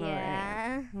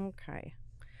 Yeah. All right. Okay.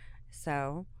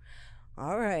 So,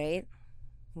 all right.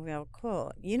 Well,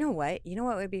 cool. You know what? You know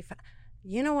what would be fun?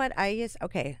 You know what?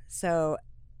 Okay. So,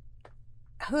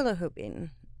 hula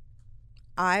hooping.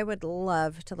 I would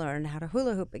love to learn how to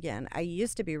hula hoop again. I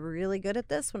used to be really good at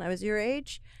this when I was your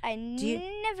age. I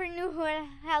never knew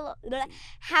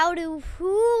how to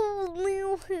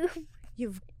hula hoop.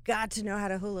 You've got to know how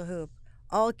to hula hoop.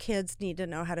 All kids need to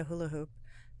know how to hula hoop.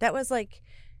 That was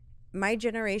my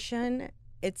generation.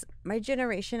 It's my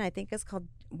generation. I think it's called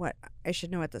what? I should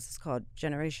know what this is called.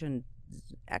 Generation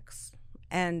X.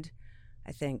 And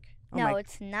I think.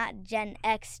 It's not Gen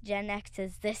X. Gen X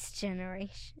is this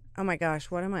generation. Oh my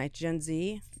gosh. What am I? Gen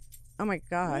Z? Oh my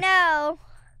gosh. No.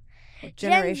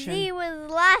 Generation. Gen Z was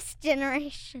last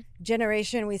generation.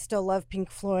 Generation. We still love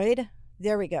Pink Floyd.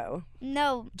 There we go.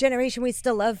 No. Generation. We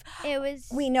still love. It was.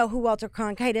 We know who Walter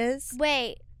Cronkite is.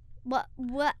 Wait. What?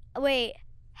 Wait.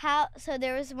 How? So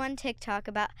there was one TikTok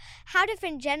about how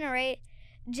different generations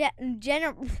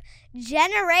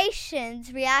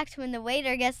react when the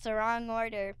waiter gets the wrong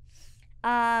order.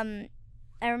 I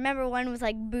remember one was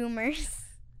boomers.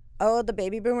 Oh, the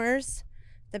baby boomers.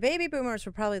 The baby boomers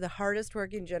were probably the hardest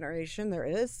working generation there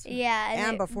is. Yeah,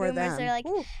 and before them. Boomers are like,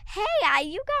 hey,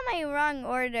 you got my wrong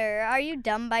order. Are you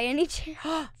dumb by any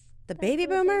chance? The baby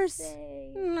boomers?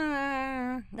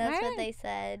 Nah. That's what they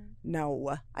said.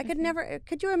 No. I could never.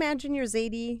 Could you imagine your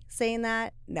Zadie saying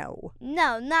that? No.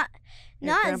 No, not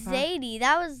Grandpa? Zadie.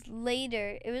 That was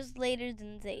later. It was later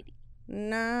than Zadie.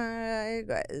 Nah,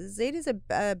 Zadie's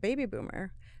a baby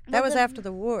boomer. That Well, was the- after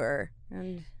the war.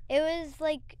 And It was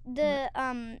like the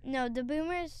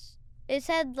boomers. It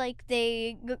said like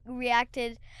they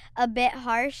reacted a bit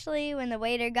harshly when the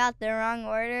waiter got the wrong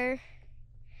order.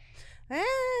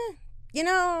 you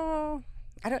know,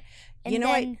 I don't. And You know,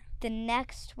 then the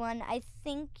next one, I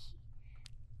think.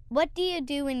 What do you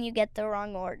do when you get the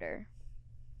wrong order?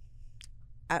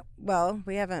 well,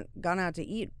 we haven't gone out to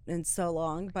eat in so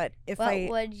long, but if What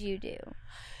would you do?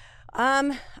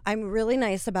 I'm really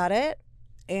nice about it,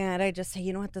 and I just say,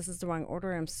 you know what, this is the wrong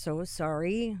order. I'm so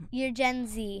sorry. You're Gen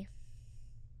Z.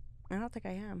 I don't think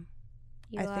I am.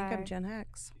 You I are. think I'm Gen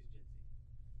X.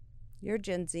 You're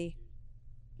Gen Z.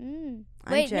 Mm.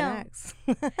 I'm Wait, Gen no. X.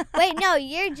 Wait, no,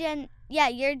 you're Gen. Yeah,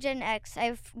 you're Gen X.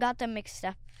 I've got them mixed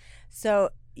up. So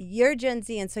you're Gen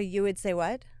Z, and so you would say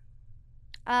what?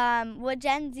 What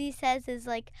Gen Z says is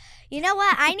like, you know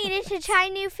what? I needed to try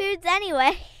new foods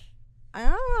anyway.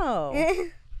 Oh.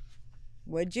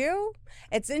 Would you?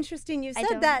 It's interesting you I said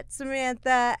don't. that,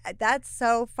 Samantha. That's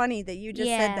so funny that you just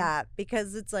Yeah. said that,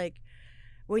 because it's like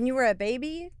when you were a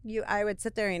baby, I would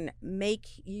sit there and make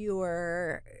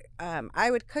your I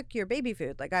would cook your baby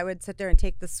food. Like I would sit there and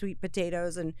take the sweet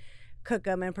potatoes and cook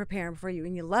them and prepare them for you,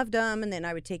 and you loved them. And then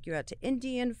I would take you out to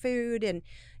Indian food and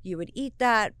you would eat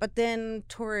that. But then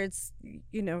towards,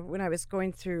 when I was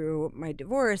going through my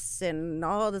divorce and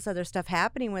all this other stuff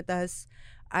happening with us,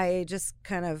 I just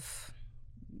kind of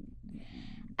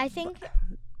I think,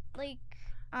 like,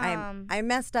 I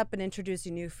messed up in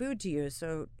introducing new food to you.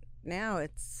 So now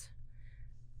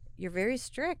you're very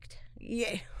strict.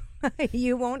 Yeah.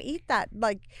 You won't eat that.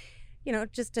 Like,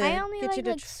 just to I only get you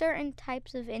like to certain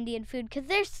types of Indian food because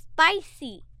they're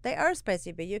spicy. They are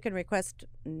spicy, but you can request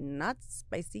not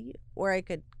spicy, or I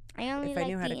could. I only If I like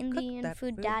knew how the to cook Indian that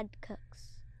food food. Dad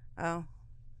cooks. Oh,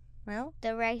 well,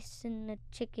 The rice and the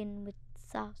chicken with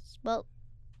sauce. Well,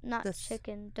 not This-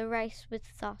 chicken. The rice with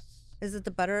sauce. is it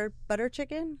the butter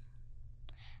chicken?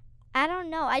 I don't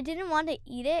know. I didn't want to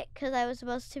eat it because I was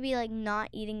supposed to be like not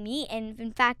eating meat, and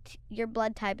in fact, your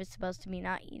blood type is supposed to be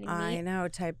not eating I meat. know.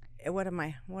 What am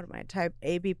I? Type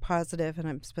AB positive, and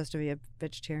I'm supposed to be a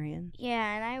vegetarian.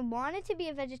 Yeah, and I wanted to be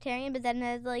a vegetarian, but then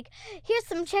it's like, here's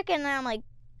some chicken, and I'm like,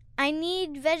 I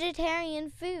need vegetarian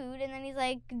food, and then he's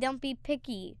like, don't be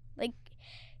picky. Like,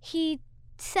 he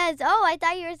says, oh, I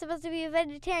thought you were supposed to be a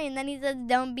vegetarian. Then he says,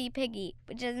 don't be picky,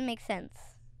 which doesn't make sense.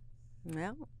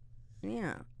 Well,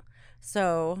 yeah.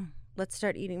 So let's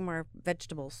start eating more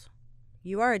vegetables.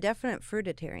 You are a definite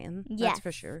fruitarian. Yes. That's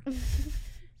for sure.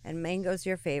 And mango's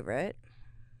your favorite.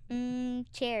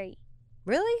 Cherry.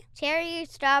 Really? Cherry,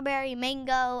 strawberry,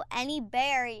 mango, any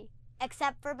berry,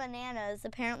 except for bananas.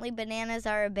 Apparently, bananas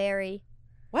are a berry.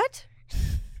 What?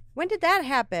 When did that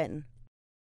happen?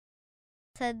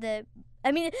 Said that.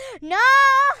 I mean, no!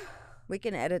 We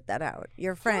can edit that out.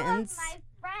 Your Two of friends. my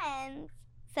friends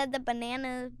said the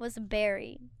banana was a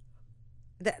berry.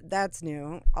 That's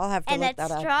new. I'll have to And look that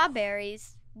that up.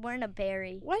 strawberries weren't a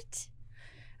berry. What?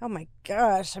 Oh my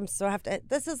gosh,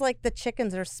 this is like the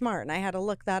chickens are smart, and I had to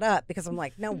look that up because I'm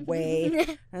like, no way.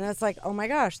 And it's like, oh my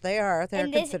gosh, they're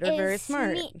And this considered very is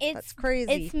smart. me- That's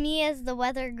crazy. It's me as the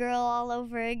weather girl all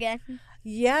over again.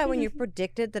 Yeah, when you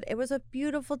predicted that it was a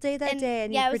beautiful day that And, day,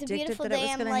 and yeah, you it was a predicted beautiful that it day,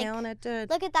 was I'm going to like, hail, and it did.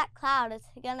 Look at that cloud. It's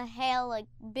going to hail like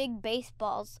big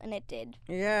baseballs, and it did.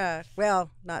 Yeah,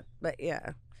 well, not, but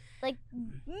yeah. Like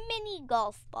mini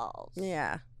golf balls.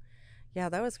 Yeah. Yeah,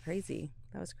 that was crazy.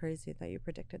 That was crazy that you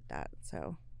predicted that.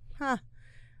 So,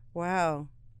 wow.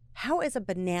 How is a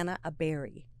banana a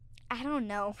berry? I don't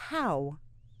know. How?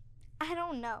 I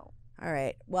don't know. All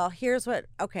right. Well,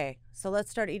 okay, so let's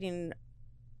start eating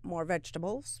more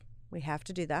vegetables. We have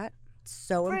to do that. It's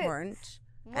so Fruits. important.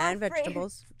 More And fruit.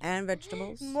 vegetables. And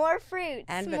vegetables. More fruits.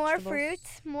 And more vegetables.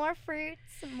 fruits. More fruits.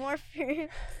 More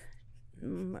fruits.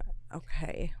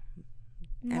 Okay.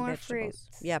 And More vegetables.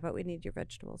 fruits. Yeah, but we need your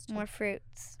vegetables too. More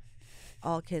fruits.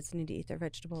 All kids need to eat their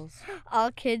vegetables.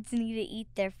 All kids need to eat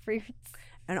their fruits.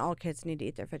 And all kids need to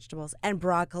eat their vegetables. And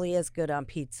broccoli is good on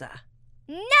pizza.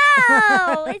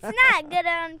 No, it's not good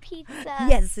on pizza.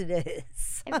 Yes, it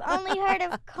is. I've only heard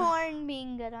of corn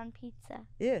being good on pizza.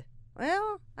 Yeah.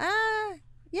 Well,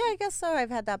 yeah, I guess so. I've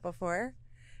had that before.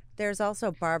 There's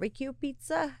also barbecue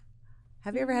pizza.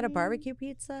 Have you ever had a barbecue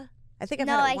pizza? I think I've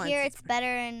No, had it I once. hear it's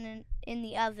better in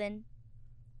the oven.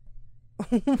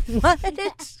 What?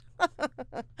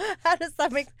 How does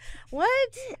that make...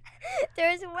 What?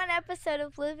 There's one episode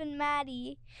of Liv and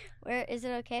Maddie where, is it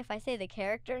okay if I say the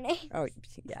character name? Oh,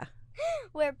 yeah.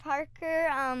 Where Parker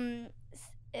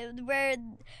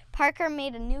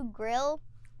made a new grill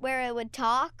where it would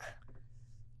talk,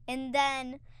 and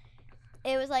then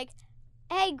it was like,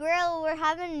 hey, grill, we're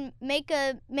having make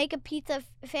a pizza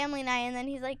family night. And then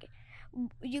he's like,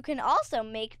 you can also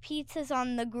make pizzas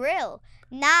on the grill.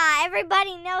 Nah,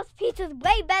 everybody knows pizza's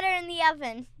way better in the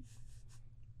oven.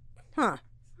 Huh.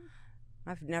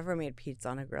 I've never made pizza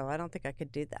on a grill. I don't think I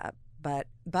could do that. But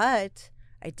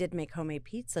I did make homemade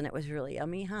pizza, and it was really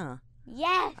yummy, huh?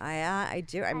 Yes. I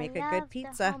do. I make a good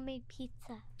pizza. The homemade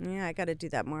pizza. Yeah, I got to do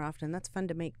that more often. That's fun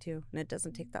to make, too. And it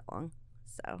doesn't take that long.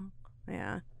 So,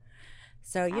 yeah.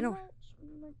 So, How much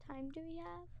more time do we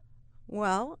have?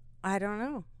 Well, I don't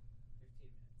know.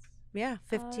 15 minutes. Yeah,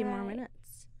 15 more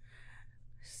minutes.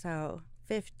 So,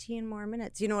 15 more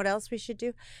minutes. You know what else we should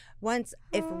do?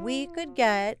 If we could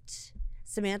get,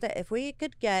 Samantha, if we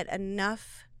could get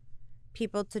enough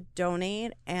people to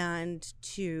donate and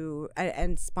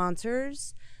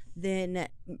sponsors, then,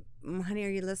 honey, are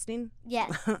you listening?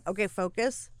 Yes. Okay,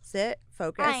 focus. Sit.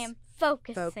 Focus. I am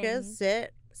focusing. Focus.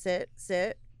 Sit.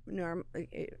 Yeah,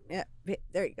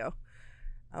 there you go.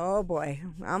 Oh, boy.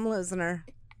 I'm losing her.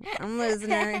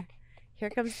 Here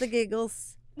comes the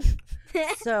giggles.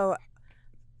 So,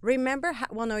 remember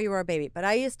no, you were a baby, but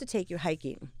I used to take you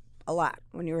hiking a lot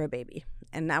when you were a baby.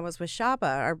 And that was with Shaba,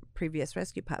 our previous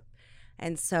rescue pup.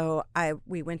 And so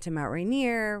we went to Mount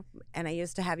Rainier, and I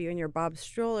used to have you in your Bob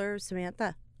stroller,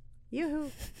 Samantha.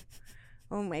 Yoo-hoo.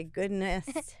 Oh, my goodness.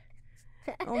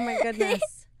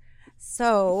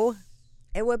 So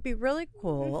it would be really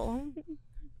cool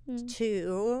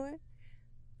to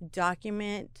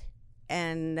document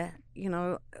and,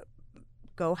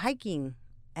 go hiking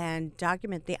and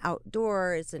document the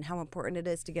outdoors and how important it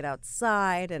is to get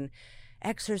outside and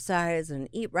exercise and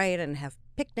eat right and have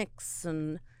picnics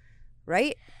and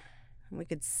right? We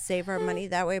could save our money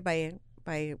that way by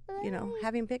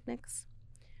having picnics.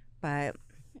 But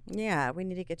yeah, we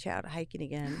need to get you out hiking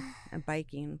again and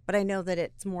biking. But I know that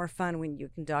it's more fun when you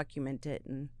can document it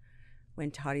and when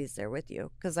Tottie's there with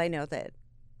you, because I know that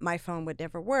my phone would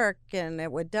never work and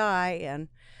it would die and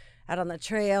out on the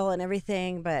trail and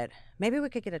everything. But maybe we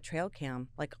could get a trail cam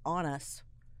like on us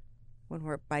when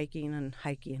we're biking and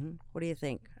hiking. What do you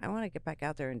think? I want to get back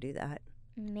out there and do that.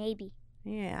 Maybe.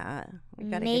 Yeah, we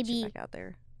gotta get you back out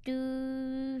there.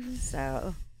 Do.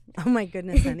 So, oh my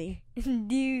goodness, honey.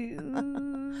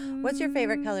 Do. What's your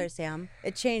favorite color, Sam?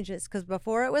 It changes because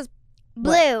before it was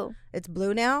blue. What? It's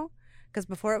blue now because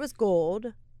before it was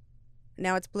gold.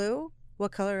 Now it's blue.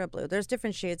 What color of blue? There's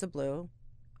different shades of blue.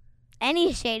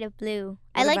 Any shade of blue.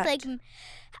 I like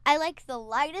the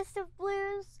lightest of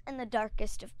blues and the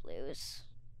darkest of blues.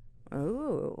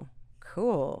 Oh,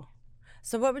 cool.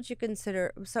 So what would you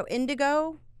consider? So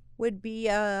indigo would be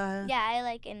Yeah, I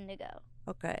like indigo.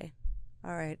 Okay.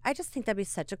 All right. I just think that'd be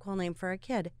such a cool name for a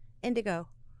kid. Indigo.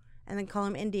 And then call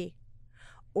him Indy.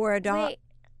 Or a dog.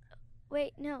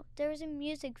 Wait, no. There was a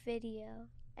music video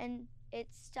and it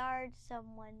starred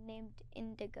someone named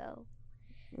Indigo.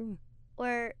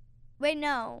 Or wait,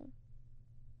 no.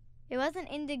 It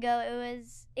wasn't Indigo. It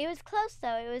was close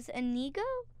though. It was Inigo?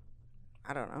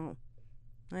 I don't know.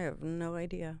 I have no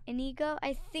idea. Inigo?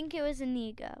 I think it was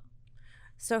Inigo.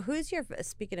 So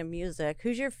speaking of music,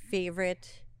 who's your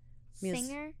favorite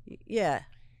singer? Yeah.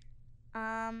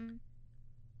 I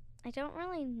don't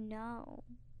really know.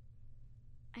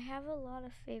 I have a lot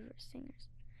of favorite singers.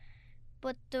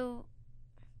 But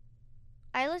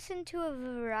I listen to a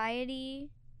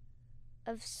variety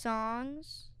of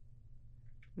songs.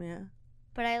 Yeah.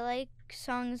 But I like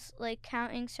songs like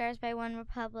Counting Stars by One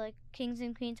Republic, Kings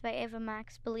and Queens by Ava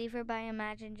Max, Believer by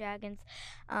Imagine Dragons,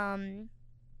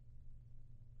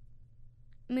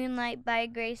 Moonlight by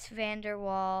Grace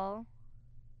VanderWaal.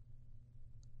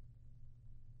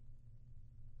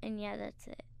 And yeah, that's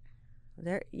it.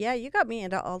 Yeah, you got me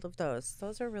into all of those.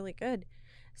 Those are really good.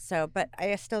 So, but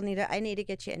I need to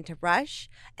get you into Rush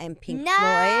and Pink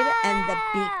Floyd and the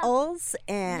Beatles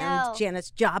and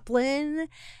Janis Joplin.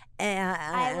 And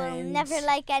I will never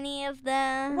like any of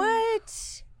them.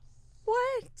 What?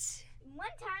 One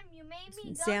time you made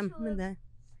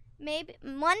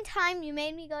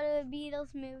me go to a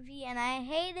Beatles movie and I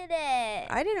hated it.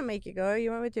 I didn't make you go.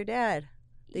 You went with your dad.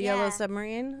 The Yellow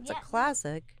Submarine. It's a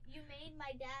classic. You made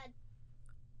my dad.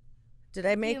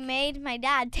 You made my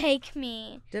dad take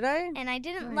me. Did I? And I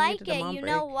didn't like it. You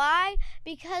know why?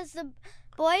 Because the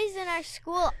boys in our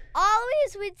school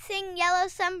always would sing Yellow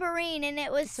Submarine, and it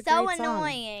was so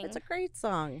annoying. It's a great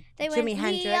song. They Jimi went,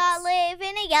 Hendrix. We all live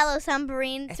in a yellow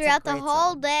submarine throughout the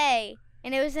whole day,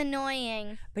 and it was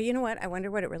annoying. But you know what? I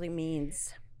wonder what it really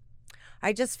means.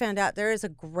 I just found out there's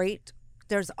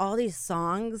all these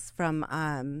songs from,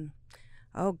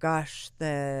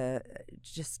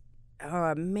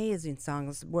 amazing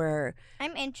songs where...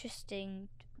 I'm interested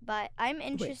but I'm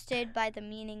interested by the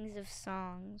meanings of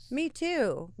songs. Me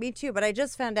too. But I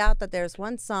just found out that there's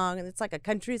one song, and it's like a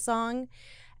country song,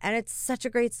 and it's such a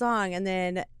great song. And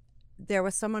then there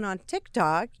was someone on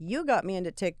TikTok. You got me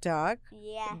into TikTok.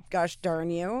 Yeah. Gosh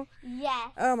darn you.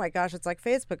 Yes. Oh my gosh, it's like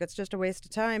Facebook. It's just a waste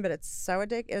of time, but it's so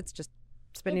addictive. It's just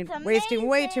It's wasting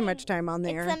way too amazing. much time on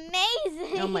there. It's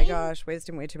amazing. Oh my gosh,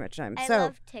 wasting way too much time. I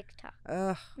love TikTok.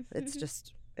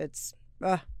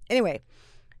 Anyway.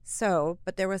 So,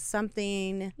 but there was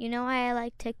something. You know why I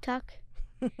like TikTok?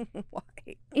 Why?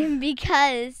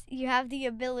 Because you have the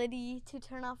ability to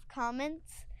turn off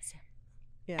comments.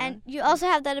 Yeah. And you also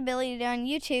have that ability to do on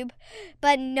YouTube,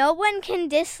 but no one can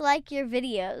dislike your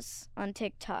videos on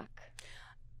TikTok.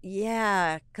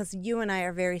 Yeah, because you and I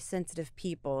are very sensitive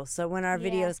people. So when our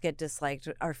videos get disliked,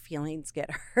 our feelings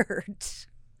get hurt.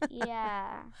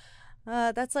 Yeah.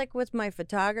 That's like with my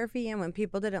photography, and when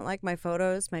people didn't like my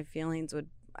photos,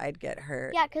 I'd get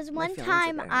hurt. Yeah, because one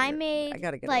time I made I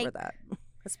gotta get like over that,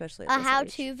 especially a at this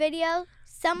how-to age. video.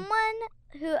 Someone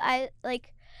who I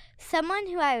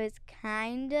was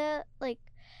kind of like,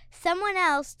 someone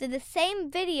else did the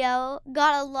same video,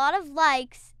 got a lot of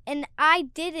likes, and I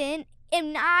didn't,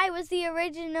 and I was the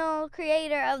original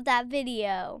creator of that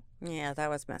video. Yeah, that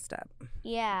was messed up.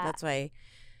 Yeah. That's why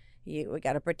we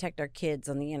got to protect our kids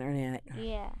on the internet.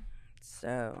 Yeah.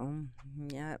 So,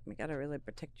 yeah, we got to really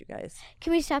protect you guys.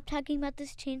 Can we stop talking about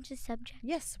this? Change the subject.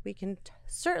 Yes, we can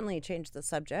certainly change the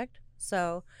subject.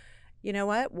 So, you know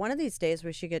what? One of these days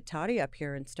we should get Toddy up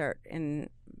here and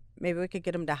maybe we could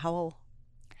get him to howl.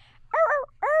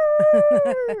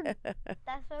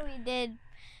 That's what we did.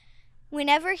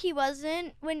 Whenever he was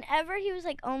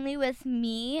like only with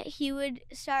me, he would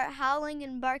start howling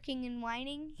and barking and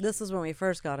whining. This is when we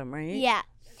first got him, right? Yeah.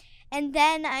 And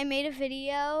then I made a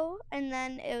video, and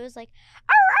then it was like,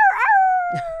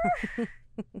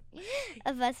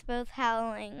 of us both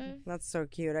howling. That's so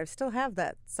cute. I still have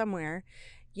that somewhere.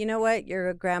 You know what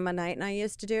your grandma Knight and I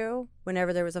used to do?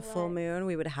 Whenever there was a full moon,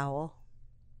 we would howl.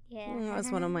 Yeah. That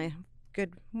was one of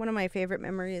my favorite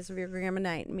memories of your grandma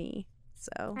Knight and me.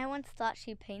 So I once thought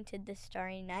she painted the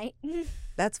Starry Night.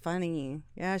 that's funny.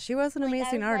 Yeah, she was an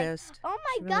amazing artist. Oh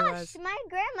my gosh, my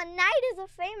grandma Knight is a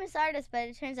famous artist, but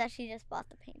it turns out she just bought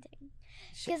the painting.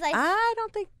 I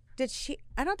don't think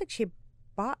she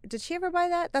bought. Did she ever buy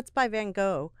that? That's by Van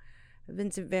Gogh,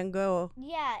 Vincent Van Gogh.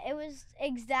 Yeah, it was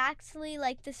exactly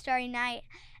like the Starry Night,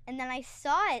 and then I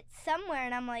saw it somewhere,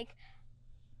 and I'm like,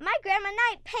 my grandma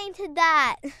Knight painted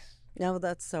that. No,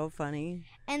 that's so funny.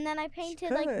 And then I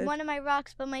painted like one of my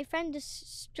rocks, but my friend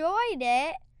destroyed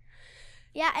it.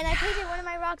 Yeah, and I painted one of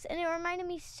my rocks, and it reminded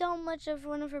me so much of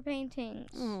one of her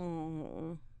paintings.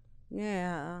 Oh,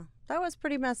 yeah, that was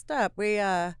pretty messed up. We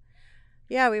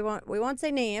won't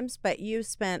say names, but you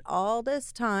spent all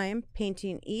this time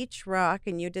painting each rock,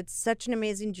 and you did such an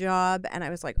amazing job. And I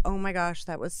was like, oh my gosh,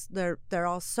 they're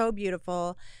all so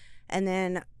beautiful. And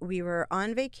then we were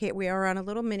on We were on a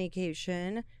little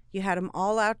mini-cation. You had them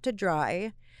all out to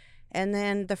dry. And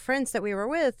then the friends that we were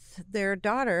with, their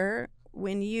daughter,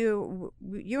 when you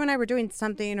and I were doing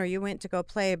something, or you went to go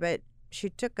play, but she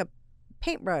took a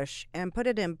paintbrush and put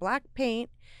it in black paint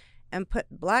and put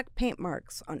black paint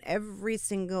marks on every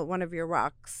single one of your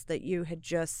rocks that you had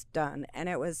just done. And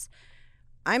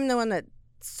I'm the one that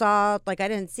saw, like, I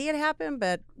didn't see it happen,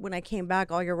 but when I came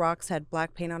back, all your rocks had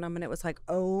black paint on them, and it was like,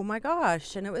 oh my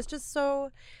gosh. And it was just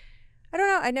so, I don't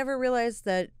know, I never realized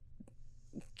that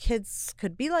kids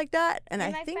could be like that. And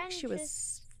I think she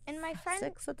was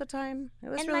 6 at the time. It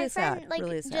was really sad.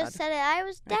 Really sad. Just said it. I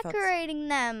was decorating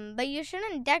them, but you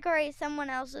shouldn't decorate someone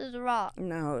else's rock.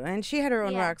 No, and she had her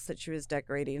own rocks that she was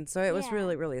decorating, so it was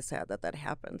really, really sad that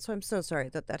happened. So I'm so sorry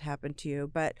that happened to you,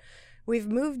 but we've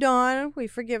moved on. We've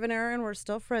forgiven her, and we're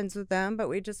still friends with them, but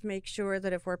we just make sure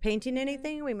that if we're painting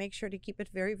anything, we make sure to keep it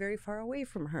very, very far away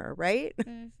from her, right?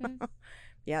 Mm-hmm.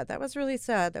 Yeah, that was really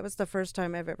sad. That was the first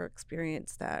time I've ever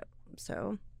experienced that.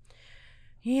 So,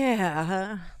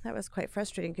 yeah, that was quite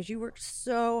frustrating because you worked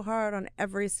so hard on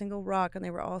every single rock, and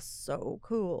they were all so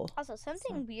cool. Also,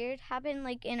 something weird happened,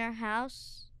 like, in our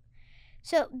house.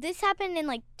 So, this happened in,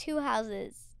 like, 2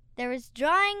 houses. There was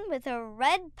drawing with a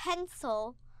red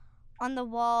pencil on the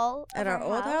wall at our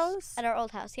old house? At our old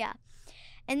house, yeah.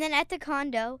 And then at the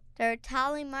condo, there are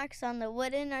tally marks on the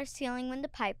wood in our ceiling when the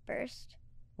pipe burst.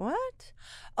 What?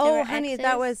 Oh, honey,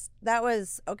 that was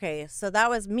okay. So that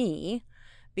was me,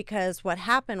 because what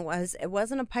happened was it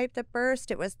wasn't a pipe that burst.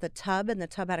 It was the tub, and the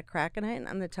tub had a crack in it,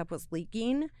 and the tub was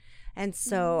leaking. And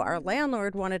so our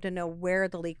landlord wanted to know where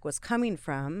the leak was coming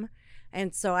from.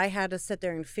 And so I had to sit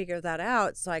there and figure that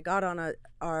out. So I got on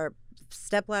our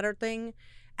stepladder thing,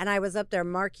 and I was up there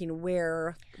marking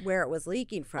where it was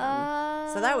leaking from.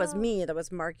 So that was me that was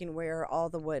marking where all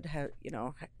the wood had,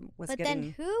 was But getting.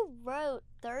 then who wrote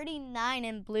 39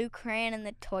 in blue crayon in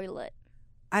the toilet?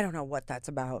 I don't know what that's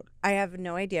about. I have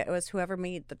no idea. It was whoever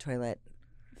made the toilet.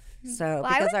 So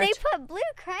why would because they put blue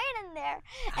crayon in there?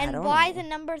 I And don't why know. the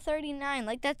number 39?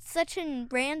 Like, that's such a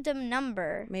random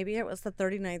number. Maybe it was the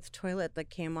 39th toilet that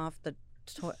came off the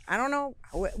toilet. I don't know.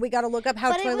 We got to look up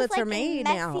how But toilets it are was like made in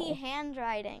messy now.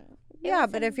 handwriting. Yeah,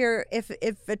 but if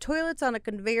a toilet's on a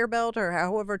conveyor belt or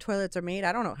however toilets are made,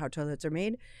 I don't know how toilets are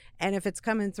made, and if it's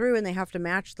coming through and they have to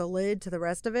match the lid to the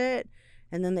rest of it,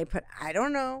 and then they put, I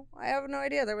don't know, I have no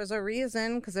idea. There was a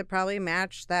reason because it probably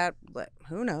matched that.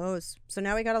 Who knows? So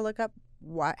now we got to look up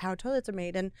how toilets are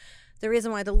made, and the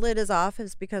reason why the lid is off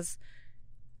is because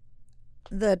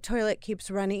the toilet keeps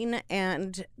running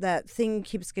and that thing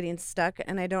keeps getting stuck,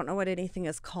 and I don't know what anything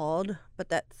is called, but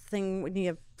that thing when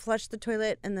you flush the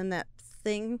toilet and then that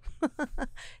thing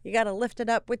you got to lift it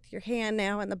up with your hand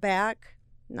now in the back,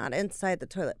 not inside the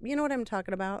toilet. You know what I'm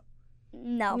talking about?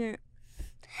 No. Yeah.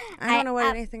 I don't know what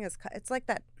anything is called. It's like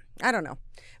that. I don't know.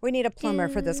 We need a plumber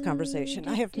for this conversation.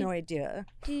 I have no idea.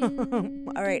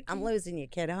 All right, I'm losing you,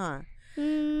 kid, huh?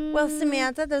 Well,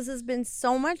 Samantha, this has been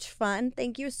so much fun.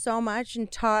 Thank you so much. And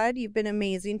Todd, you've been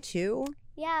amazing too.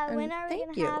 Yeah, And when are we thank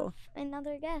going to you. have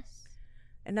another guest?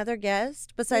 Another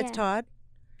guest besides Yeah. Todd?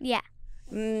 Yeah.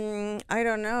 I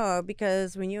don't know,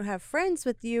 because when you have friends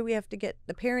with you, we have to get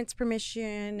the parents'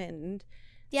 permission and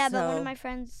Yeah, but one so- of my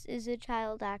friends is a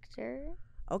child actor.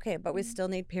 okay, but we still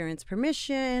need parents'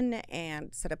 permission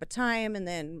and set up a time, and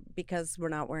then because we're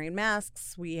not wearing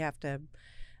masks, we have to.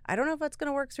 I don't know if that's going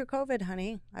to work through COVID,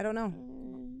 honey. I don't know.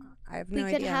 I have no We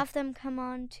could idea. have them come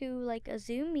on to like a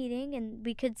Zoom meeting, and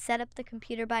we could set up the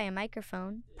computer by a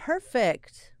microphone.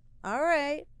 Perfect. All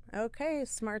right. Okay.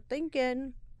 Smart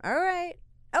thinking. All right.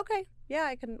 Okay. Yeah,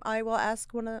 I can. I will ask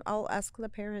I'll ask the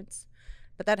parents,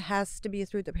 but that has to be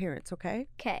through the parents. Okay.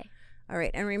 Okay. All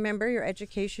right. And remember, your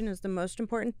education is the most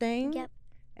important thing. Yep.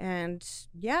 And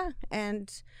yeah,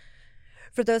 and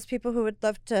for those people who would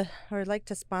love to or like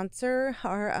to sponsor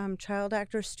our Child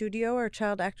Actors Studio or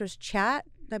Child Actors Chat,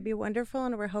 that'd be wonderful.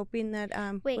 And we're hoping that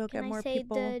Wait, we'll can get I more say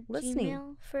people the listening.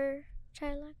 Gmail for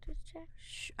Child Actors Chat?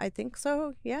 I think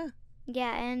so. Yeah.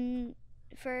 Yeah, and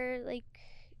for like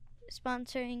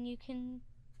sponsoring, you can.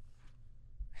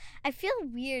 I feel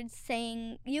weird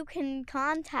saying you can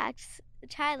contact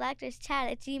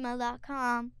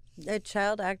childactorschat@gmail.com.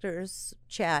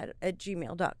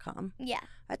 childactorschat@gmail.com. Yeah,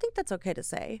 I think that's okay to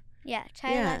say. yeah,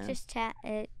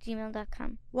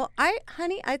 childactorschat@gmail.com. Well,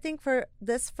 honey, I think for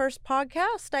this first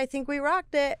podcast, I think we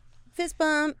rocked it. Fist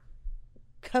bump.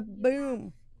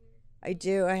 Kaboom. I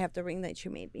do. I have the ring that you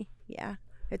made me. Yeah.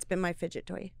 It's been my fidget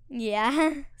toy.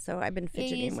 Yeah, So I've been you're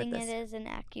fidgeting with using this. it as an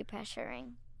acupressure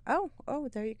ring. Oh,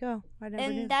 there you go. I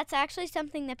never knew. And that's actually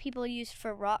something that people used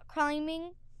for rock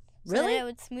climbing. So Really? that it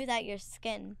would smooth out your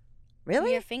skin.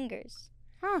 Really? Your fingers.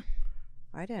 Huh.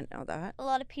 I didn't know that. A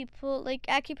lot of people, like,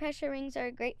 acupressure rings are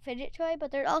a great fidget toy,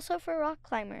 but they're also for rock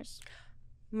climbers.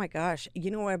 Oh my gosh. You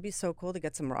know what? It'd be so cool to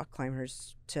get some rock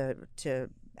climbers to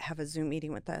have a Zoom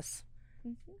meeting with us.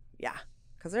 Mm-hmm. Yeah.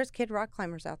 Because there's kid rock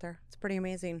climbers out there. It's pretty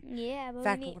amazing. Yeah, but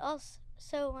Fact- we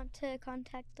also want to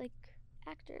contact, like,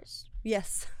 actors.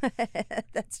 Yes.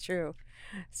 That's true.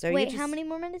 So Wait, how many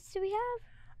more minutes do we have?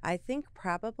 I think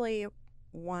probably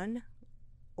one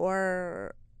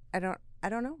or I don't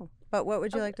know. But what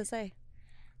would you like to say?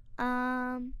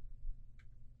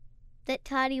 That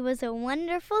Toddy was a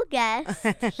wonderful guest.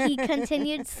 He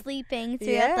continued sleeping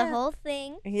throughout the Yeah. whole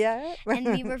thing. Yeah. And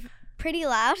we were pretty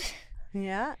loud.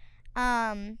 Yeah.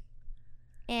 And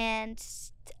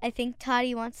I think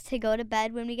Toddy wants to go to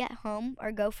bed when we get home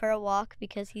or go for a walk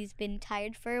because he's been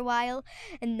tired for a while,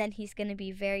 and then he's going to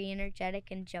be very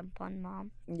energetic and jump on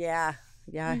Mom. Yeah.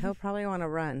 Yeah, he'll probably want to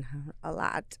run a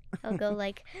lot. He'll go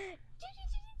like,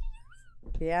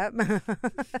 Yep.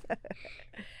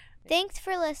 thanks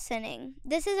for listening.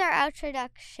 This is our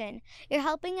introduction. You're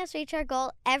helping us reach our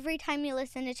goal every time you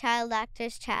listen to Child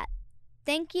Actors Chat.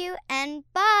 Thank you and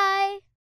bye.